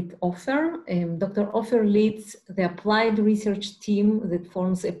Dr. Ofer. Dr. Ofer leads the applied research team that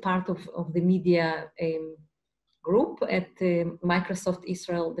forms a part of the media group at the Microsoft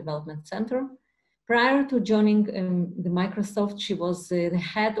Israel Development Center. Prior to joining the Microsoft, she was the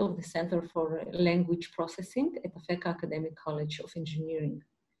head of the Center for Language Processing at Afeka Academic College of Engineering.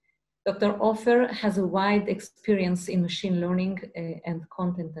 Dr. Ofer has a wide experience in machine learning and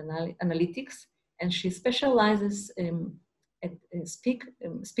content analytics, and she specializes at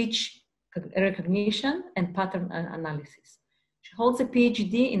speech recognition and pattern analysis. She holds a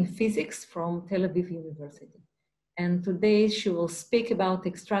PhD in physics from Tel Aviv University. And today she will speak about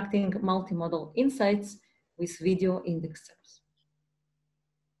extracting multimodal insights with video indexers.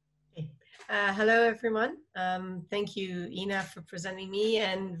 Hello, everyone. Thank you, Ina, for presenting me,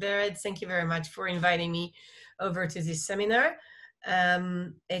 and Vered, thank you very much for inviting me over to this seminar.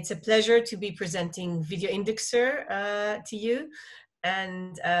 It's a pleasure to be presenting Video Indexer to you.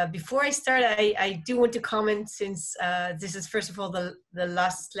 And before I start, I do want to comment, since this is, first of all, the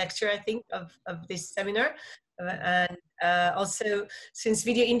last lecture, I think, of this seminar. And also, since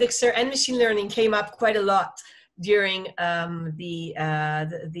Video Indexer and machine learning came up quite a lot during the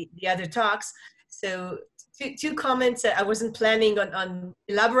other talks. So two comments that I wasn't planning on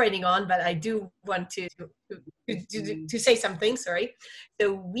elaborating on, but I do want to say something, sorry.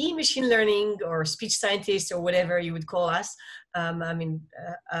 So we machine learning or speech scientists or whatever you would call us, I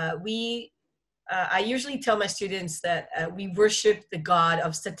usually tell my students that we worship the God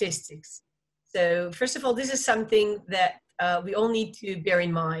of statistics. So first of all, this is something that we all need to bear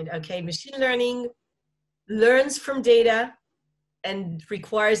in mind, okay? Machine learning learns from data and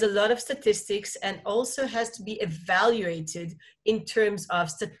requires a lot of statistics, and also has to be evaluated in terms of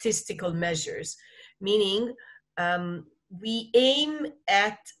statistical measures, meaning we aim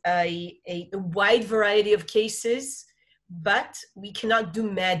at a wide variety of cases, but we cannot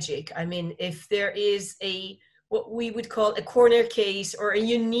do magic. I mean, if there is what we would call a corner case or a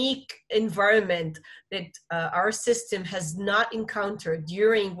unique environment that our system has not encountered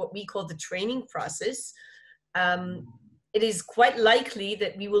during what we call the training process, it is quite likely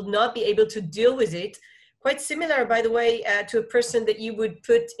that we will not be able to deal with it. Quite similar, by the way, to a person that you would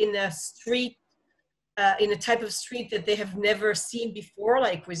put in a street, in a type of street that they have never seen before,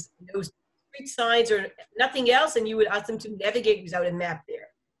 like with no street signs or nothing else, and you would ask them to navigate without a map there.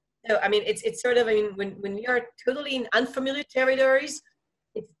 So, I mean, it's sort of, I mean, when we are totally in unfamiliar territories,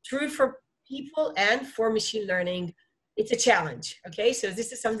 it's true for people and for machine learning. It's a challenge, okay? So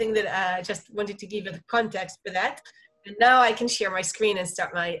this is something that I just wanted to give a context for that. And now I can share my screen and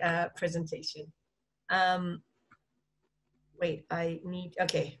start my presentation. Wait,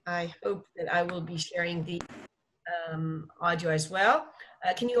 okay. I hope that I will be sharing the audio as well.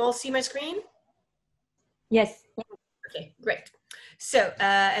 Can you all see my screen? Yes. Okay, great. So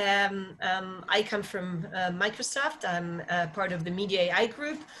I come from Microsoft. I'm part of the Media AI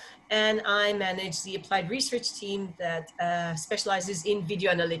group, and I manage the applied research team that specializes in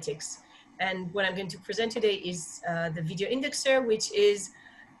video analytics. And what I'm going to present today is the video indexer, which is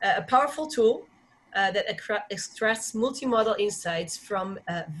a powerful tool that extracts multimodal insights from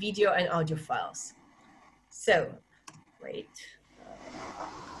video and audio files. So, wait.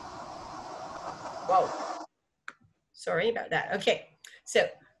 Whoa. Sorry about that. Okay. So,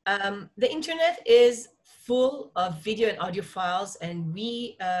 the internet is full of video and audio files, and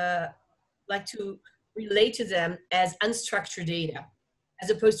we like to relate to them as unstructured data, as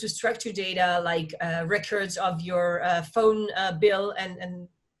opposed to structured data like records of your phone bill and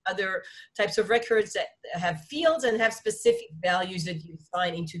other types of records that have fields and have specific values that you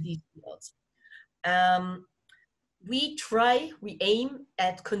assign into these fields. We aim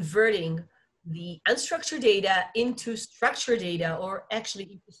at converting the unstructured data into structured data, or actually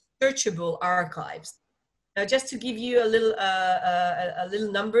into searchable archives. Now, just to give you a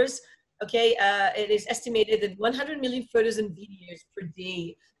little numbers, okay, it is estimated that 100 million photos and videos per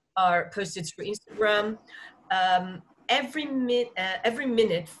day are posted through Instagram. Every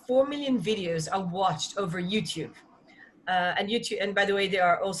minute, 4 million videos are watched over YouTube. And by the way, there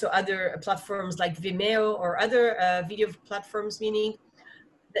are also other platforms like Vimeo or other video platforms, meaning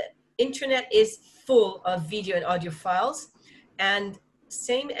the internet is full of video and audio files. And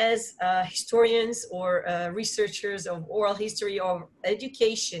same as historians or researchers of oral history or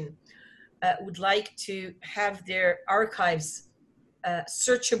education would like to have their archives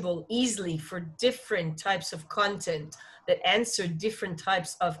searchable easily for different types of content that answer different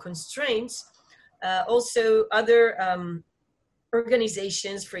types of constraints. Also other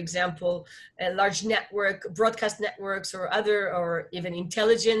organizations, for example, large broadcast networks or other, or even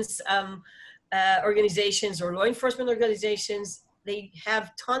intelligence organizations or law enforcement organizations, they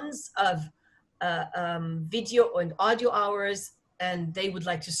have tons of video and audio hours, and they would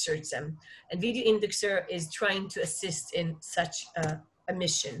like to search them. And Video Indexer is trying to assist in such a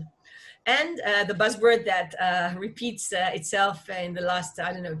mission. And the buzzword that repeats itself in the last,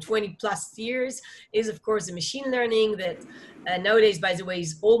 20 plus years is, of course, the machine learning that nowadays, by the way,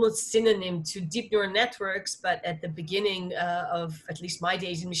 is almost synonym to deep neural networks. But at the beginning of at least my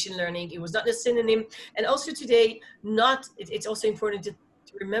days in machine learning, it was not a synonym. And also today, it's also important to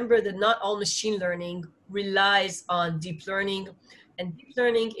remember that not all machine learning relies on deep learning. And deep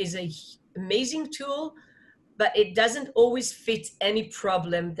learning is an amazing tool, but it doesn't always fit any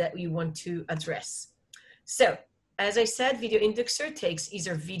problem that we want to address. So, as I said, Video Indexer takes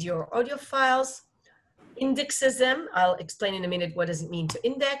either video or audio files, indexes them. I'll explain in a minute what does it mean to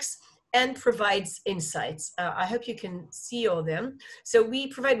index, and provides insights. I hope you can see all of them. So we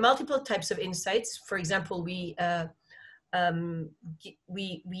provide multiple types of insights. For example, we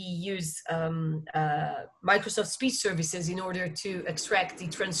use Microsoft speech services in order to extract the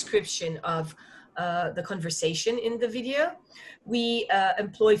transcription of the conversation in the video. We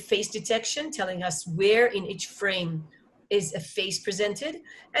employ face detection, telling us where in each frame is a face presented.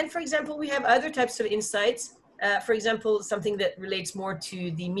 And for example, we have other types of insights. For example, something that relates more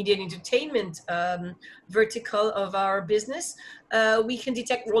to the media and entertainment vertical of our business. We can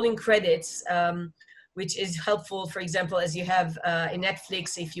detect rolling credits, which is helpful, for example, as you have in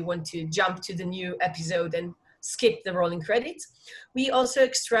Netflix, if you want to jump to the new episode and skip the rolling credits. We also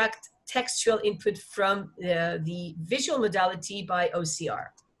extract textual input from the visual modality by OCR.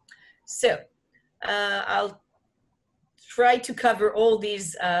 So I'll try to cover all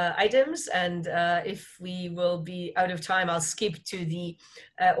these items, and if we will be out of time, I'll skip to the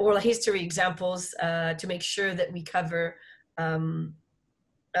oral history examples to make sure that we cover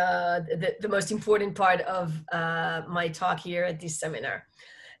the most important part of my talk here at this seminar.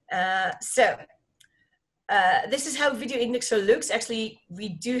 This is how Video Indexer looks. Actually, we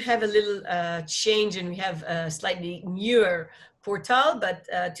do have a little change, and we have a slightly newer portal. But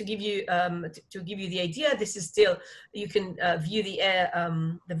to give you the idea, this is still, you can view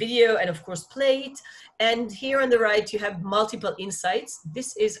the video and of course play it. And here on the right, you have multiple insights.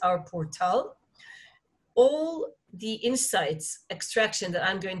 This is our portal. All the insights extraction that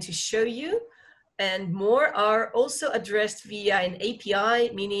I'm going to show you and more are also addressed via an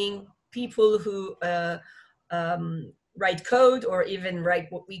API, meaning people who write code or even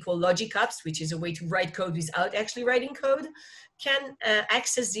write what we call logic apps, which is a way to write code without actually writing code, can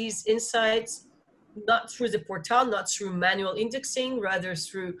access these insights not through the portal, not through manual indexing, rather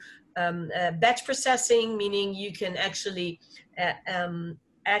through batch processing, meaning you can actually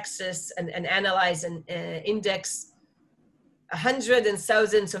access and analyze and index hundreds and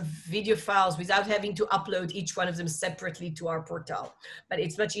thousands of video files without having to upload each one of them separately to our portal. But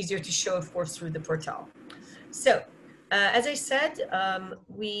it's much easier to show, of course, through the portal. So As I said,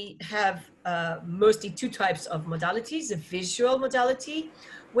 we have mostly two types of modalities: a visual modality,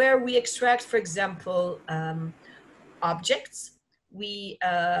 where we extract, for example, objects. We,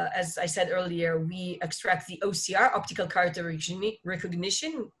 as I said earlier, we extract the OCR, optical character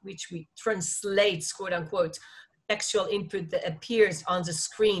recognition, which we translate, quote unquote, textual input that appears on the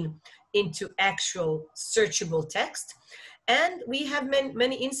screen into actual searchable text. And we have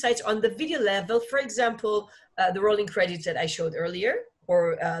many insights on the video level, for example, the rolling credits that I showed earlier,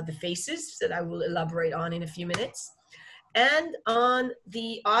 or the faces that I will elaborate on in a few minutes. And on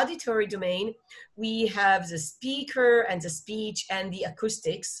the auditory domain, we have the speaker and the speech and the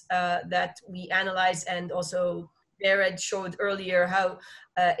acoustics that we analyze, and also Vered showed earlier how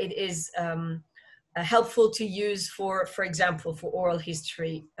it is helpful to use for example, for oral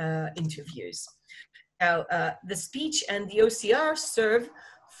history interviews. Now, the speech and the OCR serve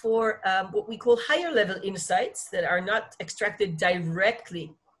for what we call higher level insights that are not extracted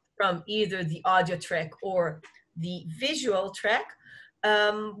directly from either the audio track or the visual track.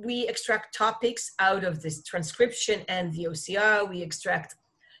 We extract topics out of this transcription and the OCR. We extract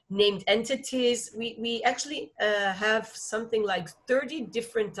named entities. We actually have something like 30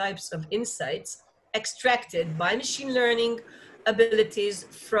 different types of insights extracted by machine learning abilities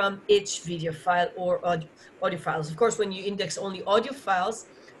from each video file or audio files. Of course, when you index only audio files,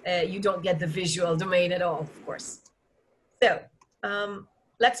 you don't get the visual domain at all, of course. So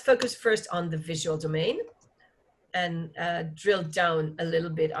let's focus first on the visual domain and drill down a little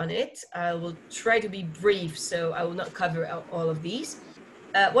bit on it. I will try to be brief, so I will not cover all of these.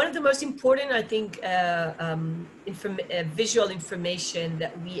 One of the most important, I think, visual information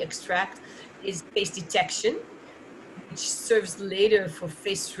that we extract is face detection, which serves later for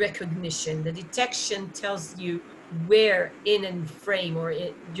face recognition. The detection tells you where in a frame or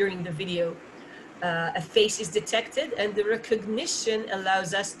during the video a face is detected, and the recognition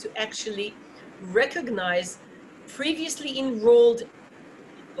allows us to actually recognize previously enrolled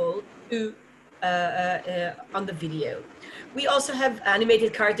people who on the video. We also have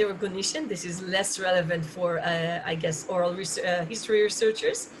animated character recognition. This is less relevant for, I guess, oral history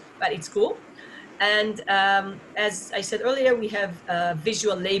researchers, but it's cool. And as I said earlier, we have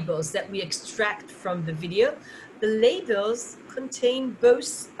visual labels that we extract from the video. The labels contain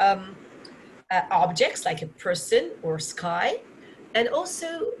both objects like a person or sky, and also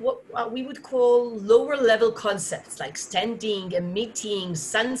what we would call lower level concepts like standing, a meeting,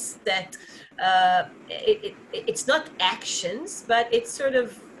 sunset. It's not actions, but it's sort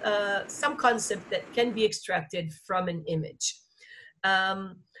of some concept that can be extracted from an image.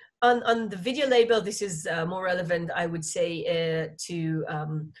 On the video label, this is more relevant, I would say, to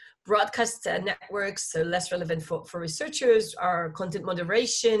broadcast networks, so less relevant for researchers, our content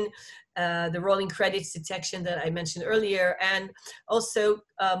moderation, the rolling credits detection that I mentioned earlier, and also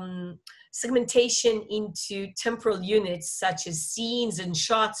segmentation into temporal units such as scenes and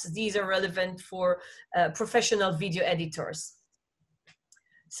shots. These are relevant for professional video editors.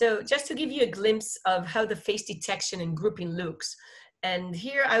 So just to give you a glimpse of how the face detection and grouping looks. And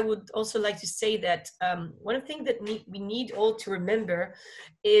here I would also like to say that one of the things that we need all to remember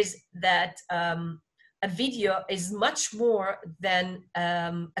is that a video is much more than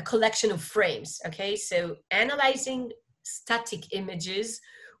a collection of frames, okay? So analyzing static images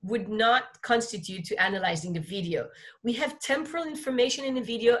would not constitute to analyzing the video. We have temporal information in the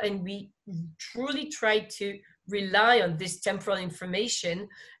video, and we truly try to rely on this temporal information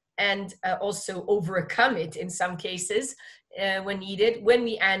and also overcome it in some cases when needed, when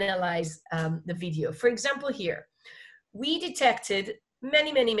we analyze the video. For example, here, we detected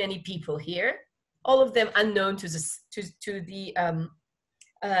many people here, all of them unknown to the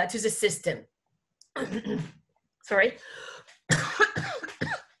system. Sorry.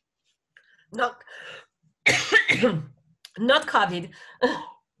 Not COVID.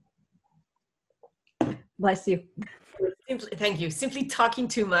 Bless you. Thank you. Simply talking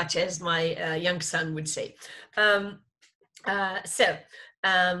too much, as my young son would say.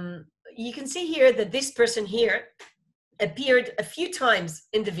 You can see here that this person here appeared a few times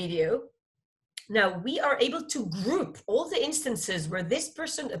in the video. Now we are able to group all the instances where this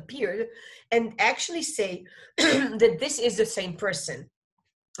person appeared and actually say that this is the same person.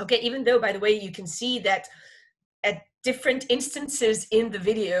 Okay, even though, by the way, you can see that at different instances in the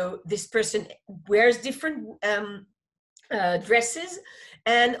video, this person wears different dresses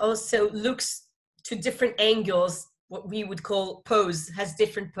and also looks to different angles, what we would call pose, has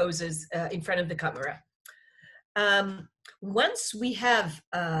different poses in front of the camera. Once we have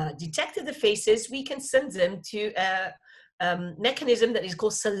detected the faces, we can send them to a mechanism that is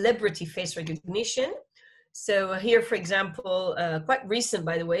called celebrity face recognition. So here, for example, quite recent,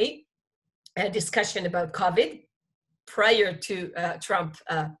 by the way, a discussion about COVID prior to Trump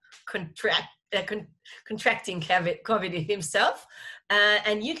contracting COVID himself.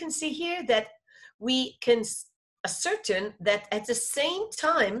 And you can see here that we can ascertain that at the same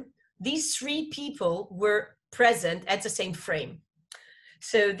time, these three people were present at the same frame.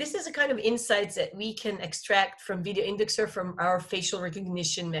 So this is a kind of insights that we can extract from Video Indexer from our facial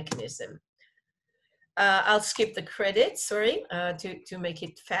recognition mechanism. I'll skip the credits, sorry, to make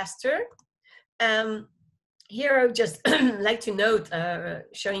it faster. Here I would just like to note,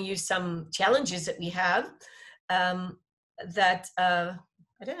 showing you some challenges that we have that,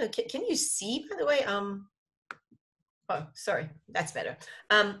 I don't know, can you see, by the way? Oh, sorry, that's better.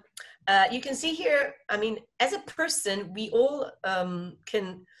 You can see here, I mean, as a person, we all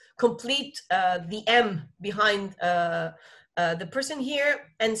can complete the M behind the person here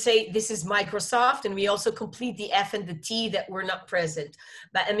and say, this is Microsoft, and we also complete the F and the T that were not present.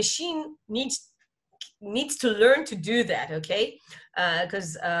 But a machine needs to learn to do that, okay?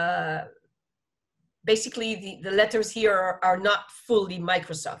 Because basically the letters here are not fully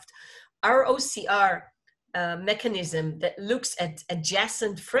Microsoft. Our OCR mechanism that looks at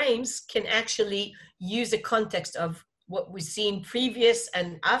adjacent frames can actually use the context of what we see in previous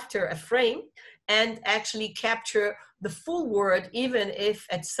and after a frame and actually capture the full word, even if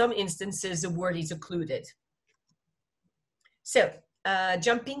at some instances the word is occluded. So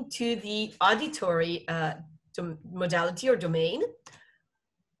jumping to the auditory modality or domain,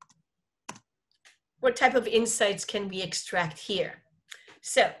 what type of insights can we extract here?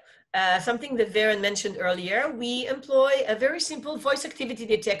 So something that Varen mentioned earlier, we employ a very simple voice activity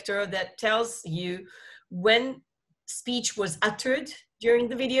detector that tells you when speech was uttered during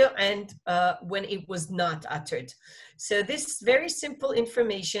the video and when it was not uttered. So this very simple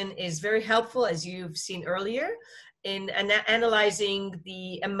information is very helpful, as you've seen earlier, in analyzing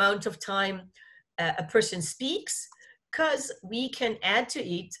the amount of time a person speaks, because we can add to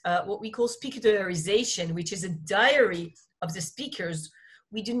it what we call speaker diarization, which is a diary of the speakers.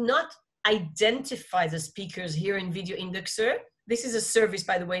 We do not identify the speakers here in Video Indexer. This is a service,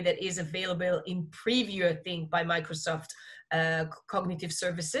 by the way, that is available in preview, I think, by Microsoft Cognitive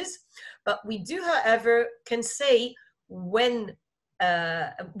Services. But we do, however, can say when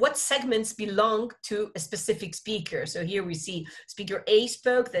what segments belong to a specific speaker. So here we see speaker A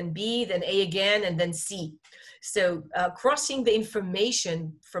spoke, then B, then A again, and then C. So crossing the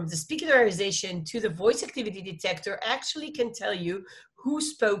information from the speaker diarization to the voice activity detector actually can tell you who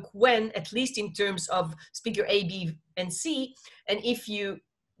spoke when, at least in terms of speaker A, B, and C. And if you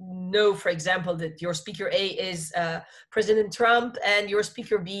know, for example, that your speaker A is President Trump and your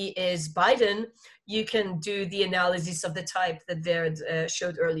speaker B is Biden, you can do the analysis of the type that Verd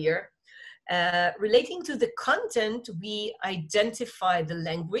showed earlier. Relating to the content, we identify the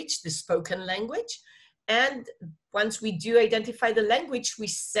language, the spoken language. And once we do identify the language, we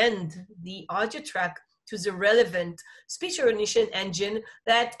send the audio track to the relevant speech recognition engine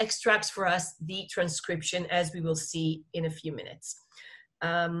that extracts for us the transcription, as we will see in a few minutes.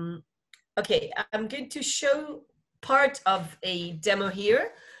 Okay, I'm going to show part of a demo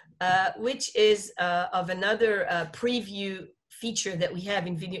here, which is of another preview feature that we have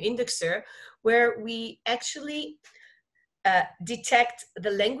in Video Indexer, where we actually detect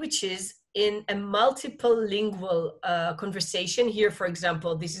the languages in a multiple lingual conversation. Here, for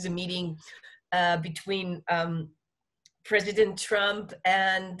example, this is a meeting between President Trump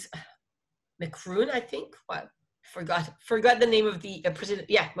and Macron, I think. Well, forgot the name of the president.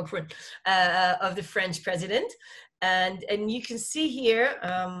 Yeah, Macron, of the French president. And you can see here,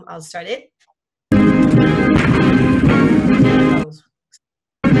 I'll start it.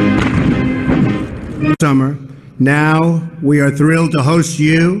 Summer. Now we are thrilled to host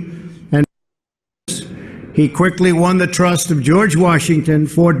you. And he quickly won the trust of George Washington,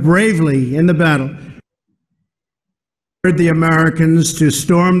 fought bravely in the battle, the Americans to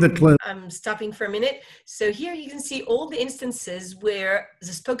storm the cliff. I'm stopping for a minute. So here you can see all the instances where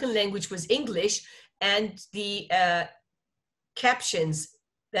the spoken language was English and the captions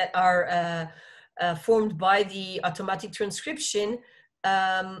that are formed by the automatic transcription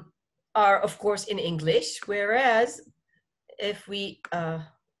are, of course, in English, whereas if we...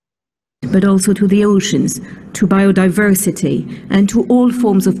 but also to the oceans, to biodiversity, and to all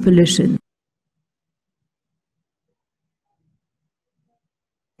forms of pollution.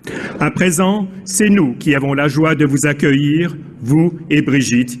 À présent, c'est nous qui avons la joie de vous accueillir, vous et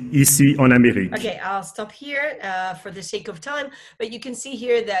Brigitte, ici en Amérique. Okay, I'll stop here for the sake of time, but you can see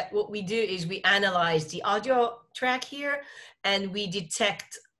here that what we do is we analyze the audio track here, and we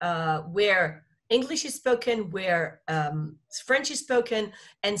detect where English is spoken, where French is spoken,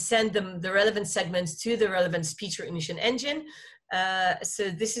 and send them the relevant segments to the relevant speech recognition engine.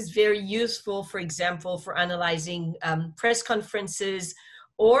 So this is very useful, for example, for analyzing press conferences,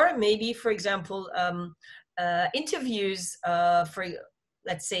 or maybe, for example, interviews for,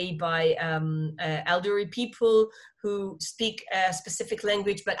 let's say, by elderly people who speak a specific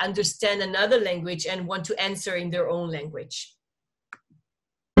language but understand another language and want to answer in their own language.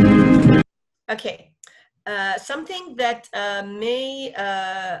 Okay, something that may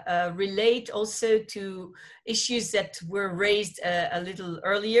relate also to issues that were raised a little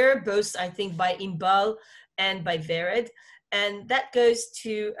earlier, both I think by Inbal and by Vered, and that goes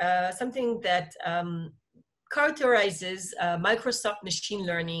to something that characterizes Microsoft machine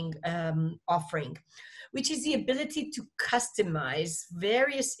learning offering, which is the ability to customize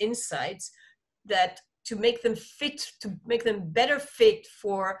various insights that to make them fit, to make them better fit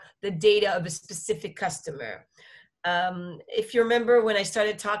for the data of a specific customer. If you remember when I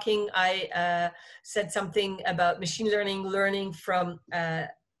started talking, I said something about machine learning learning from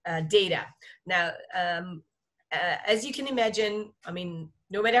data. Now, as you can imagine, I mean,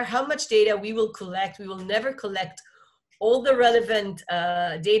 no matter how much data we will collect, we will never collect all the relevant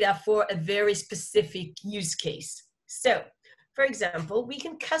data for a very specific use case. So, for example, we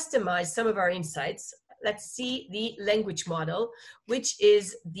can customize some of our insights. Let's see the language model, which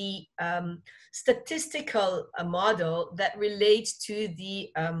is the statistical model that relates to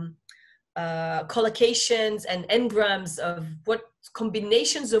the collocations and n-grams of what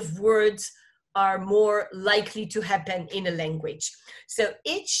combinations of words are more likely to happen in a language. So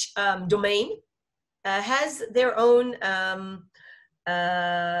each domain has their own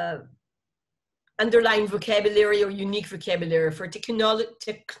underlying vocabulary or unique vocabulary. For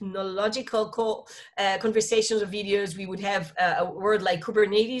technological conversations or videos, we would have a word like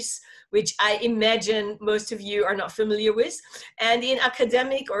Kubernetes, which I imagine most of you are not familiar with. And in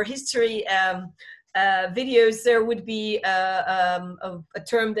academic or history videos, there would be a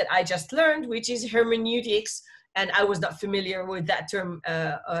term that I just learned, which is hermeneutics, and I was not familiar with that term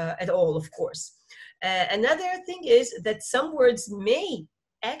at all, of course. Another thing is that some words may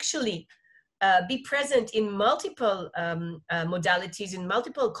actually be present in multiple modalities, in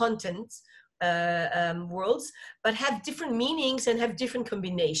multiple contents worlds, but have different meanings and have different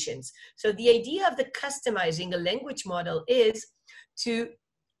combinations. So the idea of the customizing a language model is to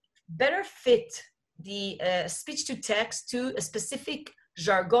better fit the speech to text to a specific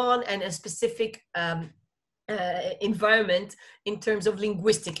jargon and a specific environment in terms of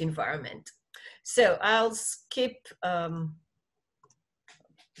linguistic environment. So I'll skip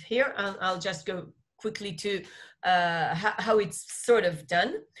here, and I'll just go quickly to how it's sort of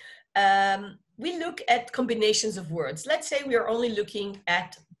done. We look at combinations of words. Let's say we are only looking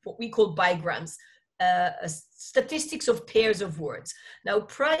at what we call bigrams, statistics of pairs of words. Now,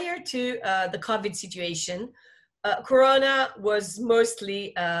 prior to the COVID situation, Corona was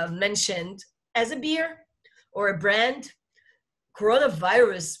mostly mentioned as a beer or a brand.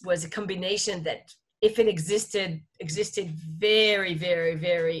 Coronavirus was a combination that, if it existed very, very,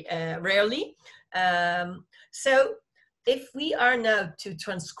 very rarely. So if we are now to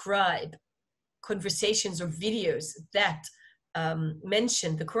transcribe conversations or videos that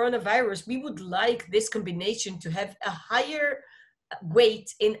mention the coronavirus, we would like this combination to have a higher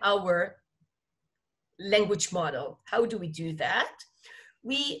weight in our language model. How do we do that?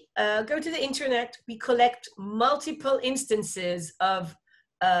 We go to the internet, we collect multiple instances of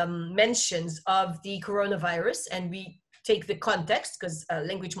mentions of the coronavirus, and we take the context, because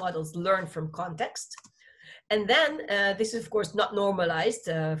language models learn from context. And then this is, of course, not normalized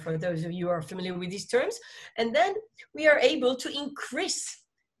for those of you who are familiar with these terms. And then we are able to increase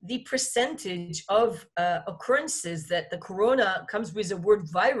the percentage of occurrences that the corona comes with the word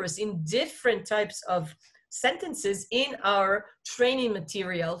virus in different types of sentences in our training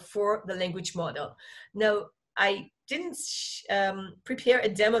material for the language model. Now, I didn't prepare a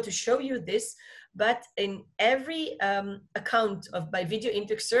demo to show you this, but in every account of by video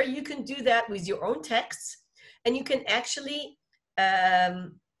indexer, you can do that with your own texts, and you can actually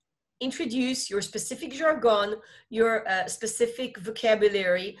introduce your specific jargon, your specific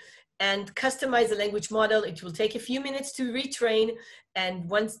vocabulary, and customize the language model. It will take a few minutes to retrain, and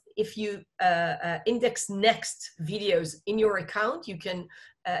once, if you index next videos in your account, you can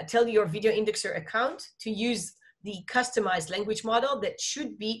tell your video indexer account to use the customized language model that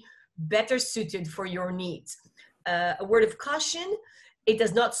should be better suited for your needs. A word of caution: it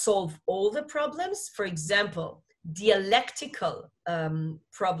does not solve all the problems. For example, dialectical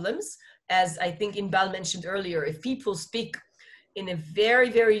problems, as I think Inbal mentioned earlier. If people speak in a very,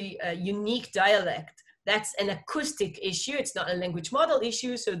 very unique dialect. That's an acoustic issue. It's not a language model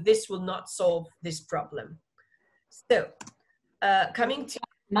issue. So this will not solve this problem. So coming to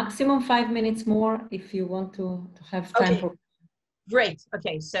maximum 5 minutes more if you want to have time for. Great.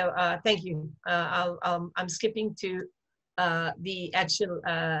 Okay. So thank you. I'm skipping to the actual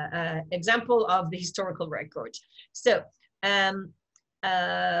example of the historical record. So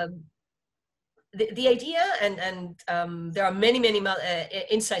the idea, and there are many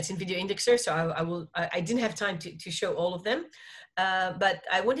insights in Video Indexer, so I didn't have time to show all of them, but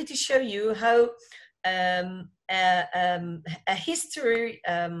I wanted to show you how a history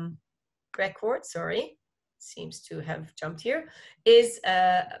record, sorry, seems to have jumped here, is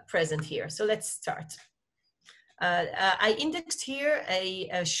present here. So let's start. I indexed here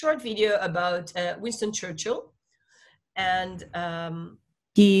a short video about Winston Churchill, and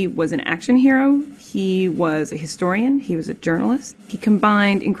he was an action hero, he was a historian, he was a journalist. He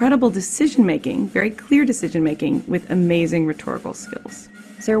combined incredible decision-making, very clear decision-making, with amazing rhetorical skills.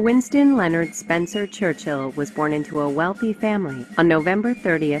 Sir Winston Leonard Spencer Churchill was born into a wealthy family on November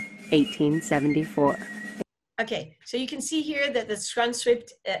 30th, 1874. Okay, so you can see here that the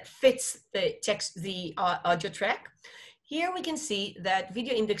transcript fits the text, the audio track. Here we can see that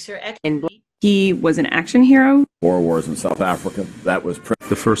Video Indexer actually... He was an action hero. 4 wars in South Africa. That was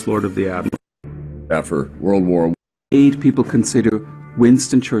the First Lord of the Admiral. After World War I. People consider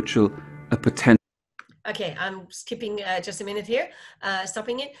Winston Churchill a potential. Okay, I'm skipping just a minute here,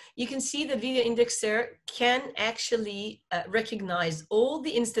 stopping it. You can see the Video Indexer can actually recognize all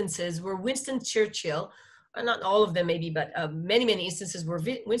the instances where Winston Churchill, not all of them maybe, but many instances where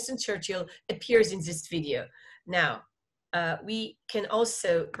Winston Churchill appears in this video. Now, we can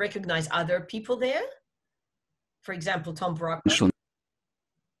also recognize other people there. For example, Tom Brockman.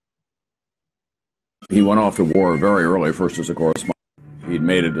 He went off to war very early, first as a correspondent. He'd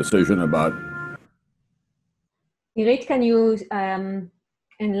made a decision about... Irit, can you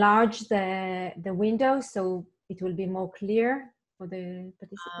enlarge the window so it will be more clear for the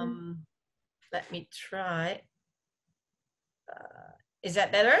participant? Let me try. Is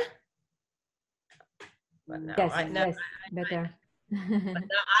that better? But now yes, better. But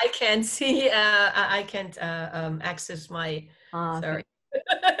now I can't see. I can't access my. Sorry. Okay.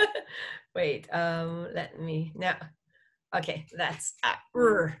 Wait. Let me now. Okay, that's a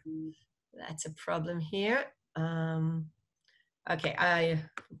problem here. Okay,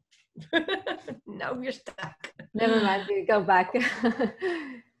 now we're stuck. Never mind. We go back.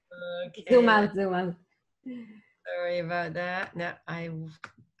 Okay. Zoom out. Sorry about that. No, I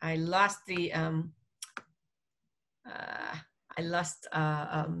lost the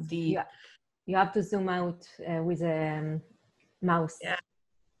You have to zoom out with a mouse. Yeah.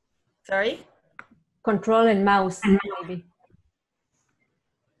 Sorry. Control and mouse maybe.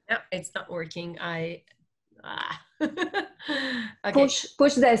 No, it's not working. Okay.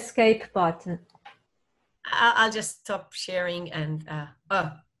 Push the escape button. I'll just stop sharing and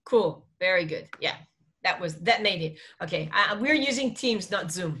oh, cool, very good. Yeah, that made it. Okay, we're using Teams,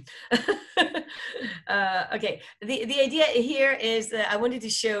 not Zoom. Okay, the idea here is that I wanted to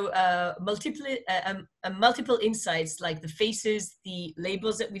show multiple insights, like the faces, the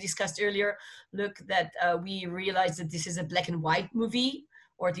labels that we discussed earlier. Look, that we realized that this is a black and white movie,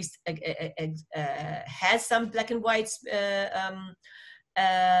 or at least has some black and white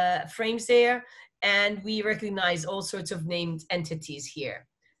frames there. And we recognize all sorts of named entities here.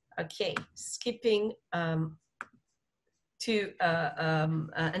 Okay, skipping to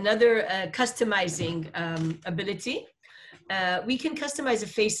another customizing ability. We can customize the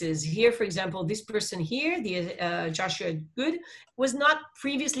faces. Here, for example, this person here, the Joshua Good, was not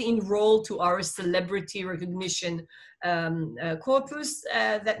previously enrolled to our celebrity recognition corpus.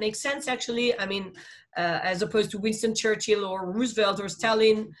 That makes sense, actually. I mean, as opposed to Winston Churchill or Roosevelt or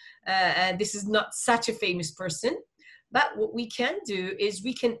Stalin, this is not such a famous person. But what we can do is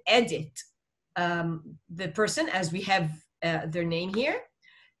we can edit the person as we have their name here.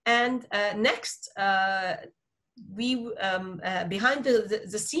 And next, we behind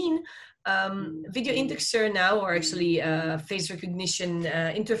the scene, Video Indexer now, or actually face recognition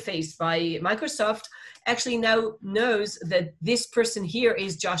interface by Microsoft, actually now knows that this person here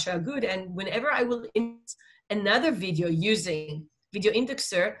is Joshua Good. And whenever I will insert another video using Video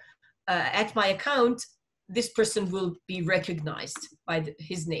Indexer at my account, this person will be recognized by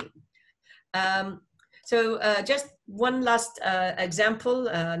his name. So just one last example,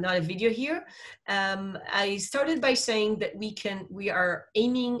 not a video here. I started by saying that we are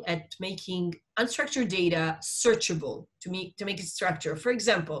aiming at making unstructured data searchable to make it structured. For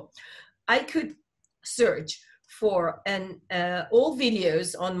example, I could search for all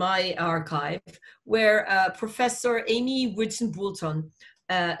videos on my archive where Professor Amy Woodson-Boulton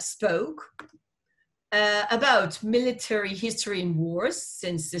spoke about military history and wars,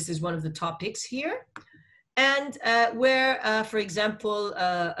 since this is one of the topics here, and where, for example,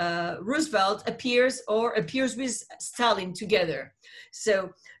 Roosevelt appears with Stalin together.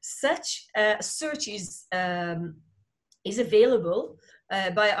 So such search is available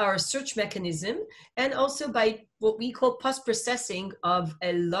by our search mechanism, and also by what we call post-processing of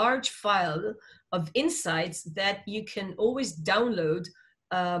a large file of insights that you can always download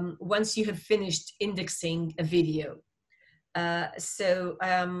once you have finished indexing a video.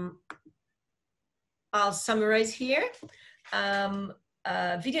 I'll summarize here.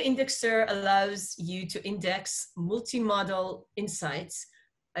 Video Indexer allows you to index multimodal insights,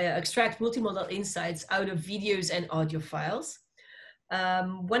 extract multimodal insights out of videos and audio files.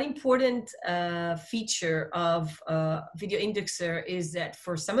 One important feature of Video Indexer is that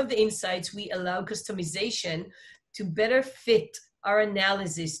for some of the insights, we allow customization to better fit our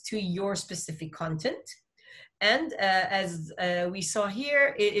analysis to your specific content. And as we saw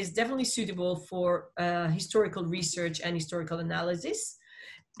here, it is definitely suitable for historical research and historical analysis.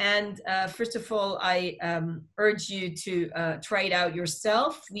 And first of all, I urge you to try it out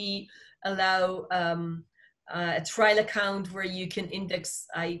yourself. We allow a trial account where you can index,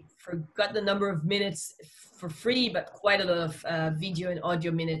 I forgot the number of minutes for free, but quite a lot of video and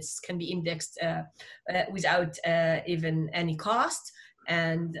audio minutes can be indexed without even any cost.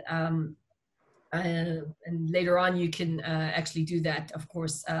 And later on, you can actually do that, of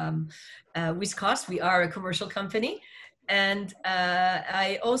course, with cost. We are a commercial company. And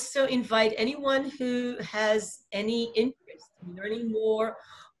I also invite anyone who has any interest in learning more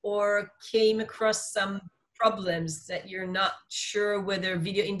or came across some problems that you're not sure whether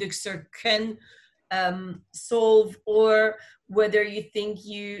Video Indexer can solve, or whether you think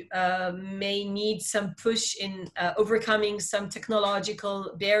you may need some push in overcoming some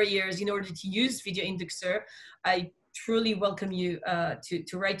technological barriers in order to use Video Indexer, I truly welcome you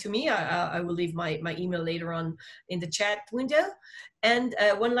to write to me. I will leave my email later on in the chat window. And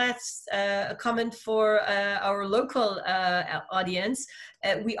one last comment for our local audience.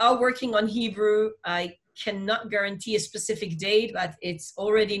 We are working on Hebrew. I cannot guarantee a specific date, but it's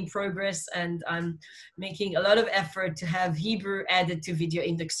already in progress, and I'm making a lot of effort to have Hebrew added to Video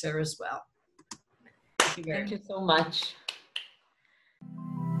Indexer as well. Thank you so much.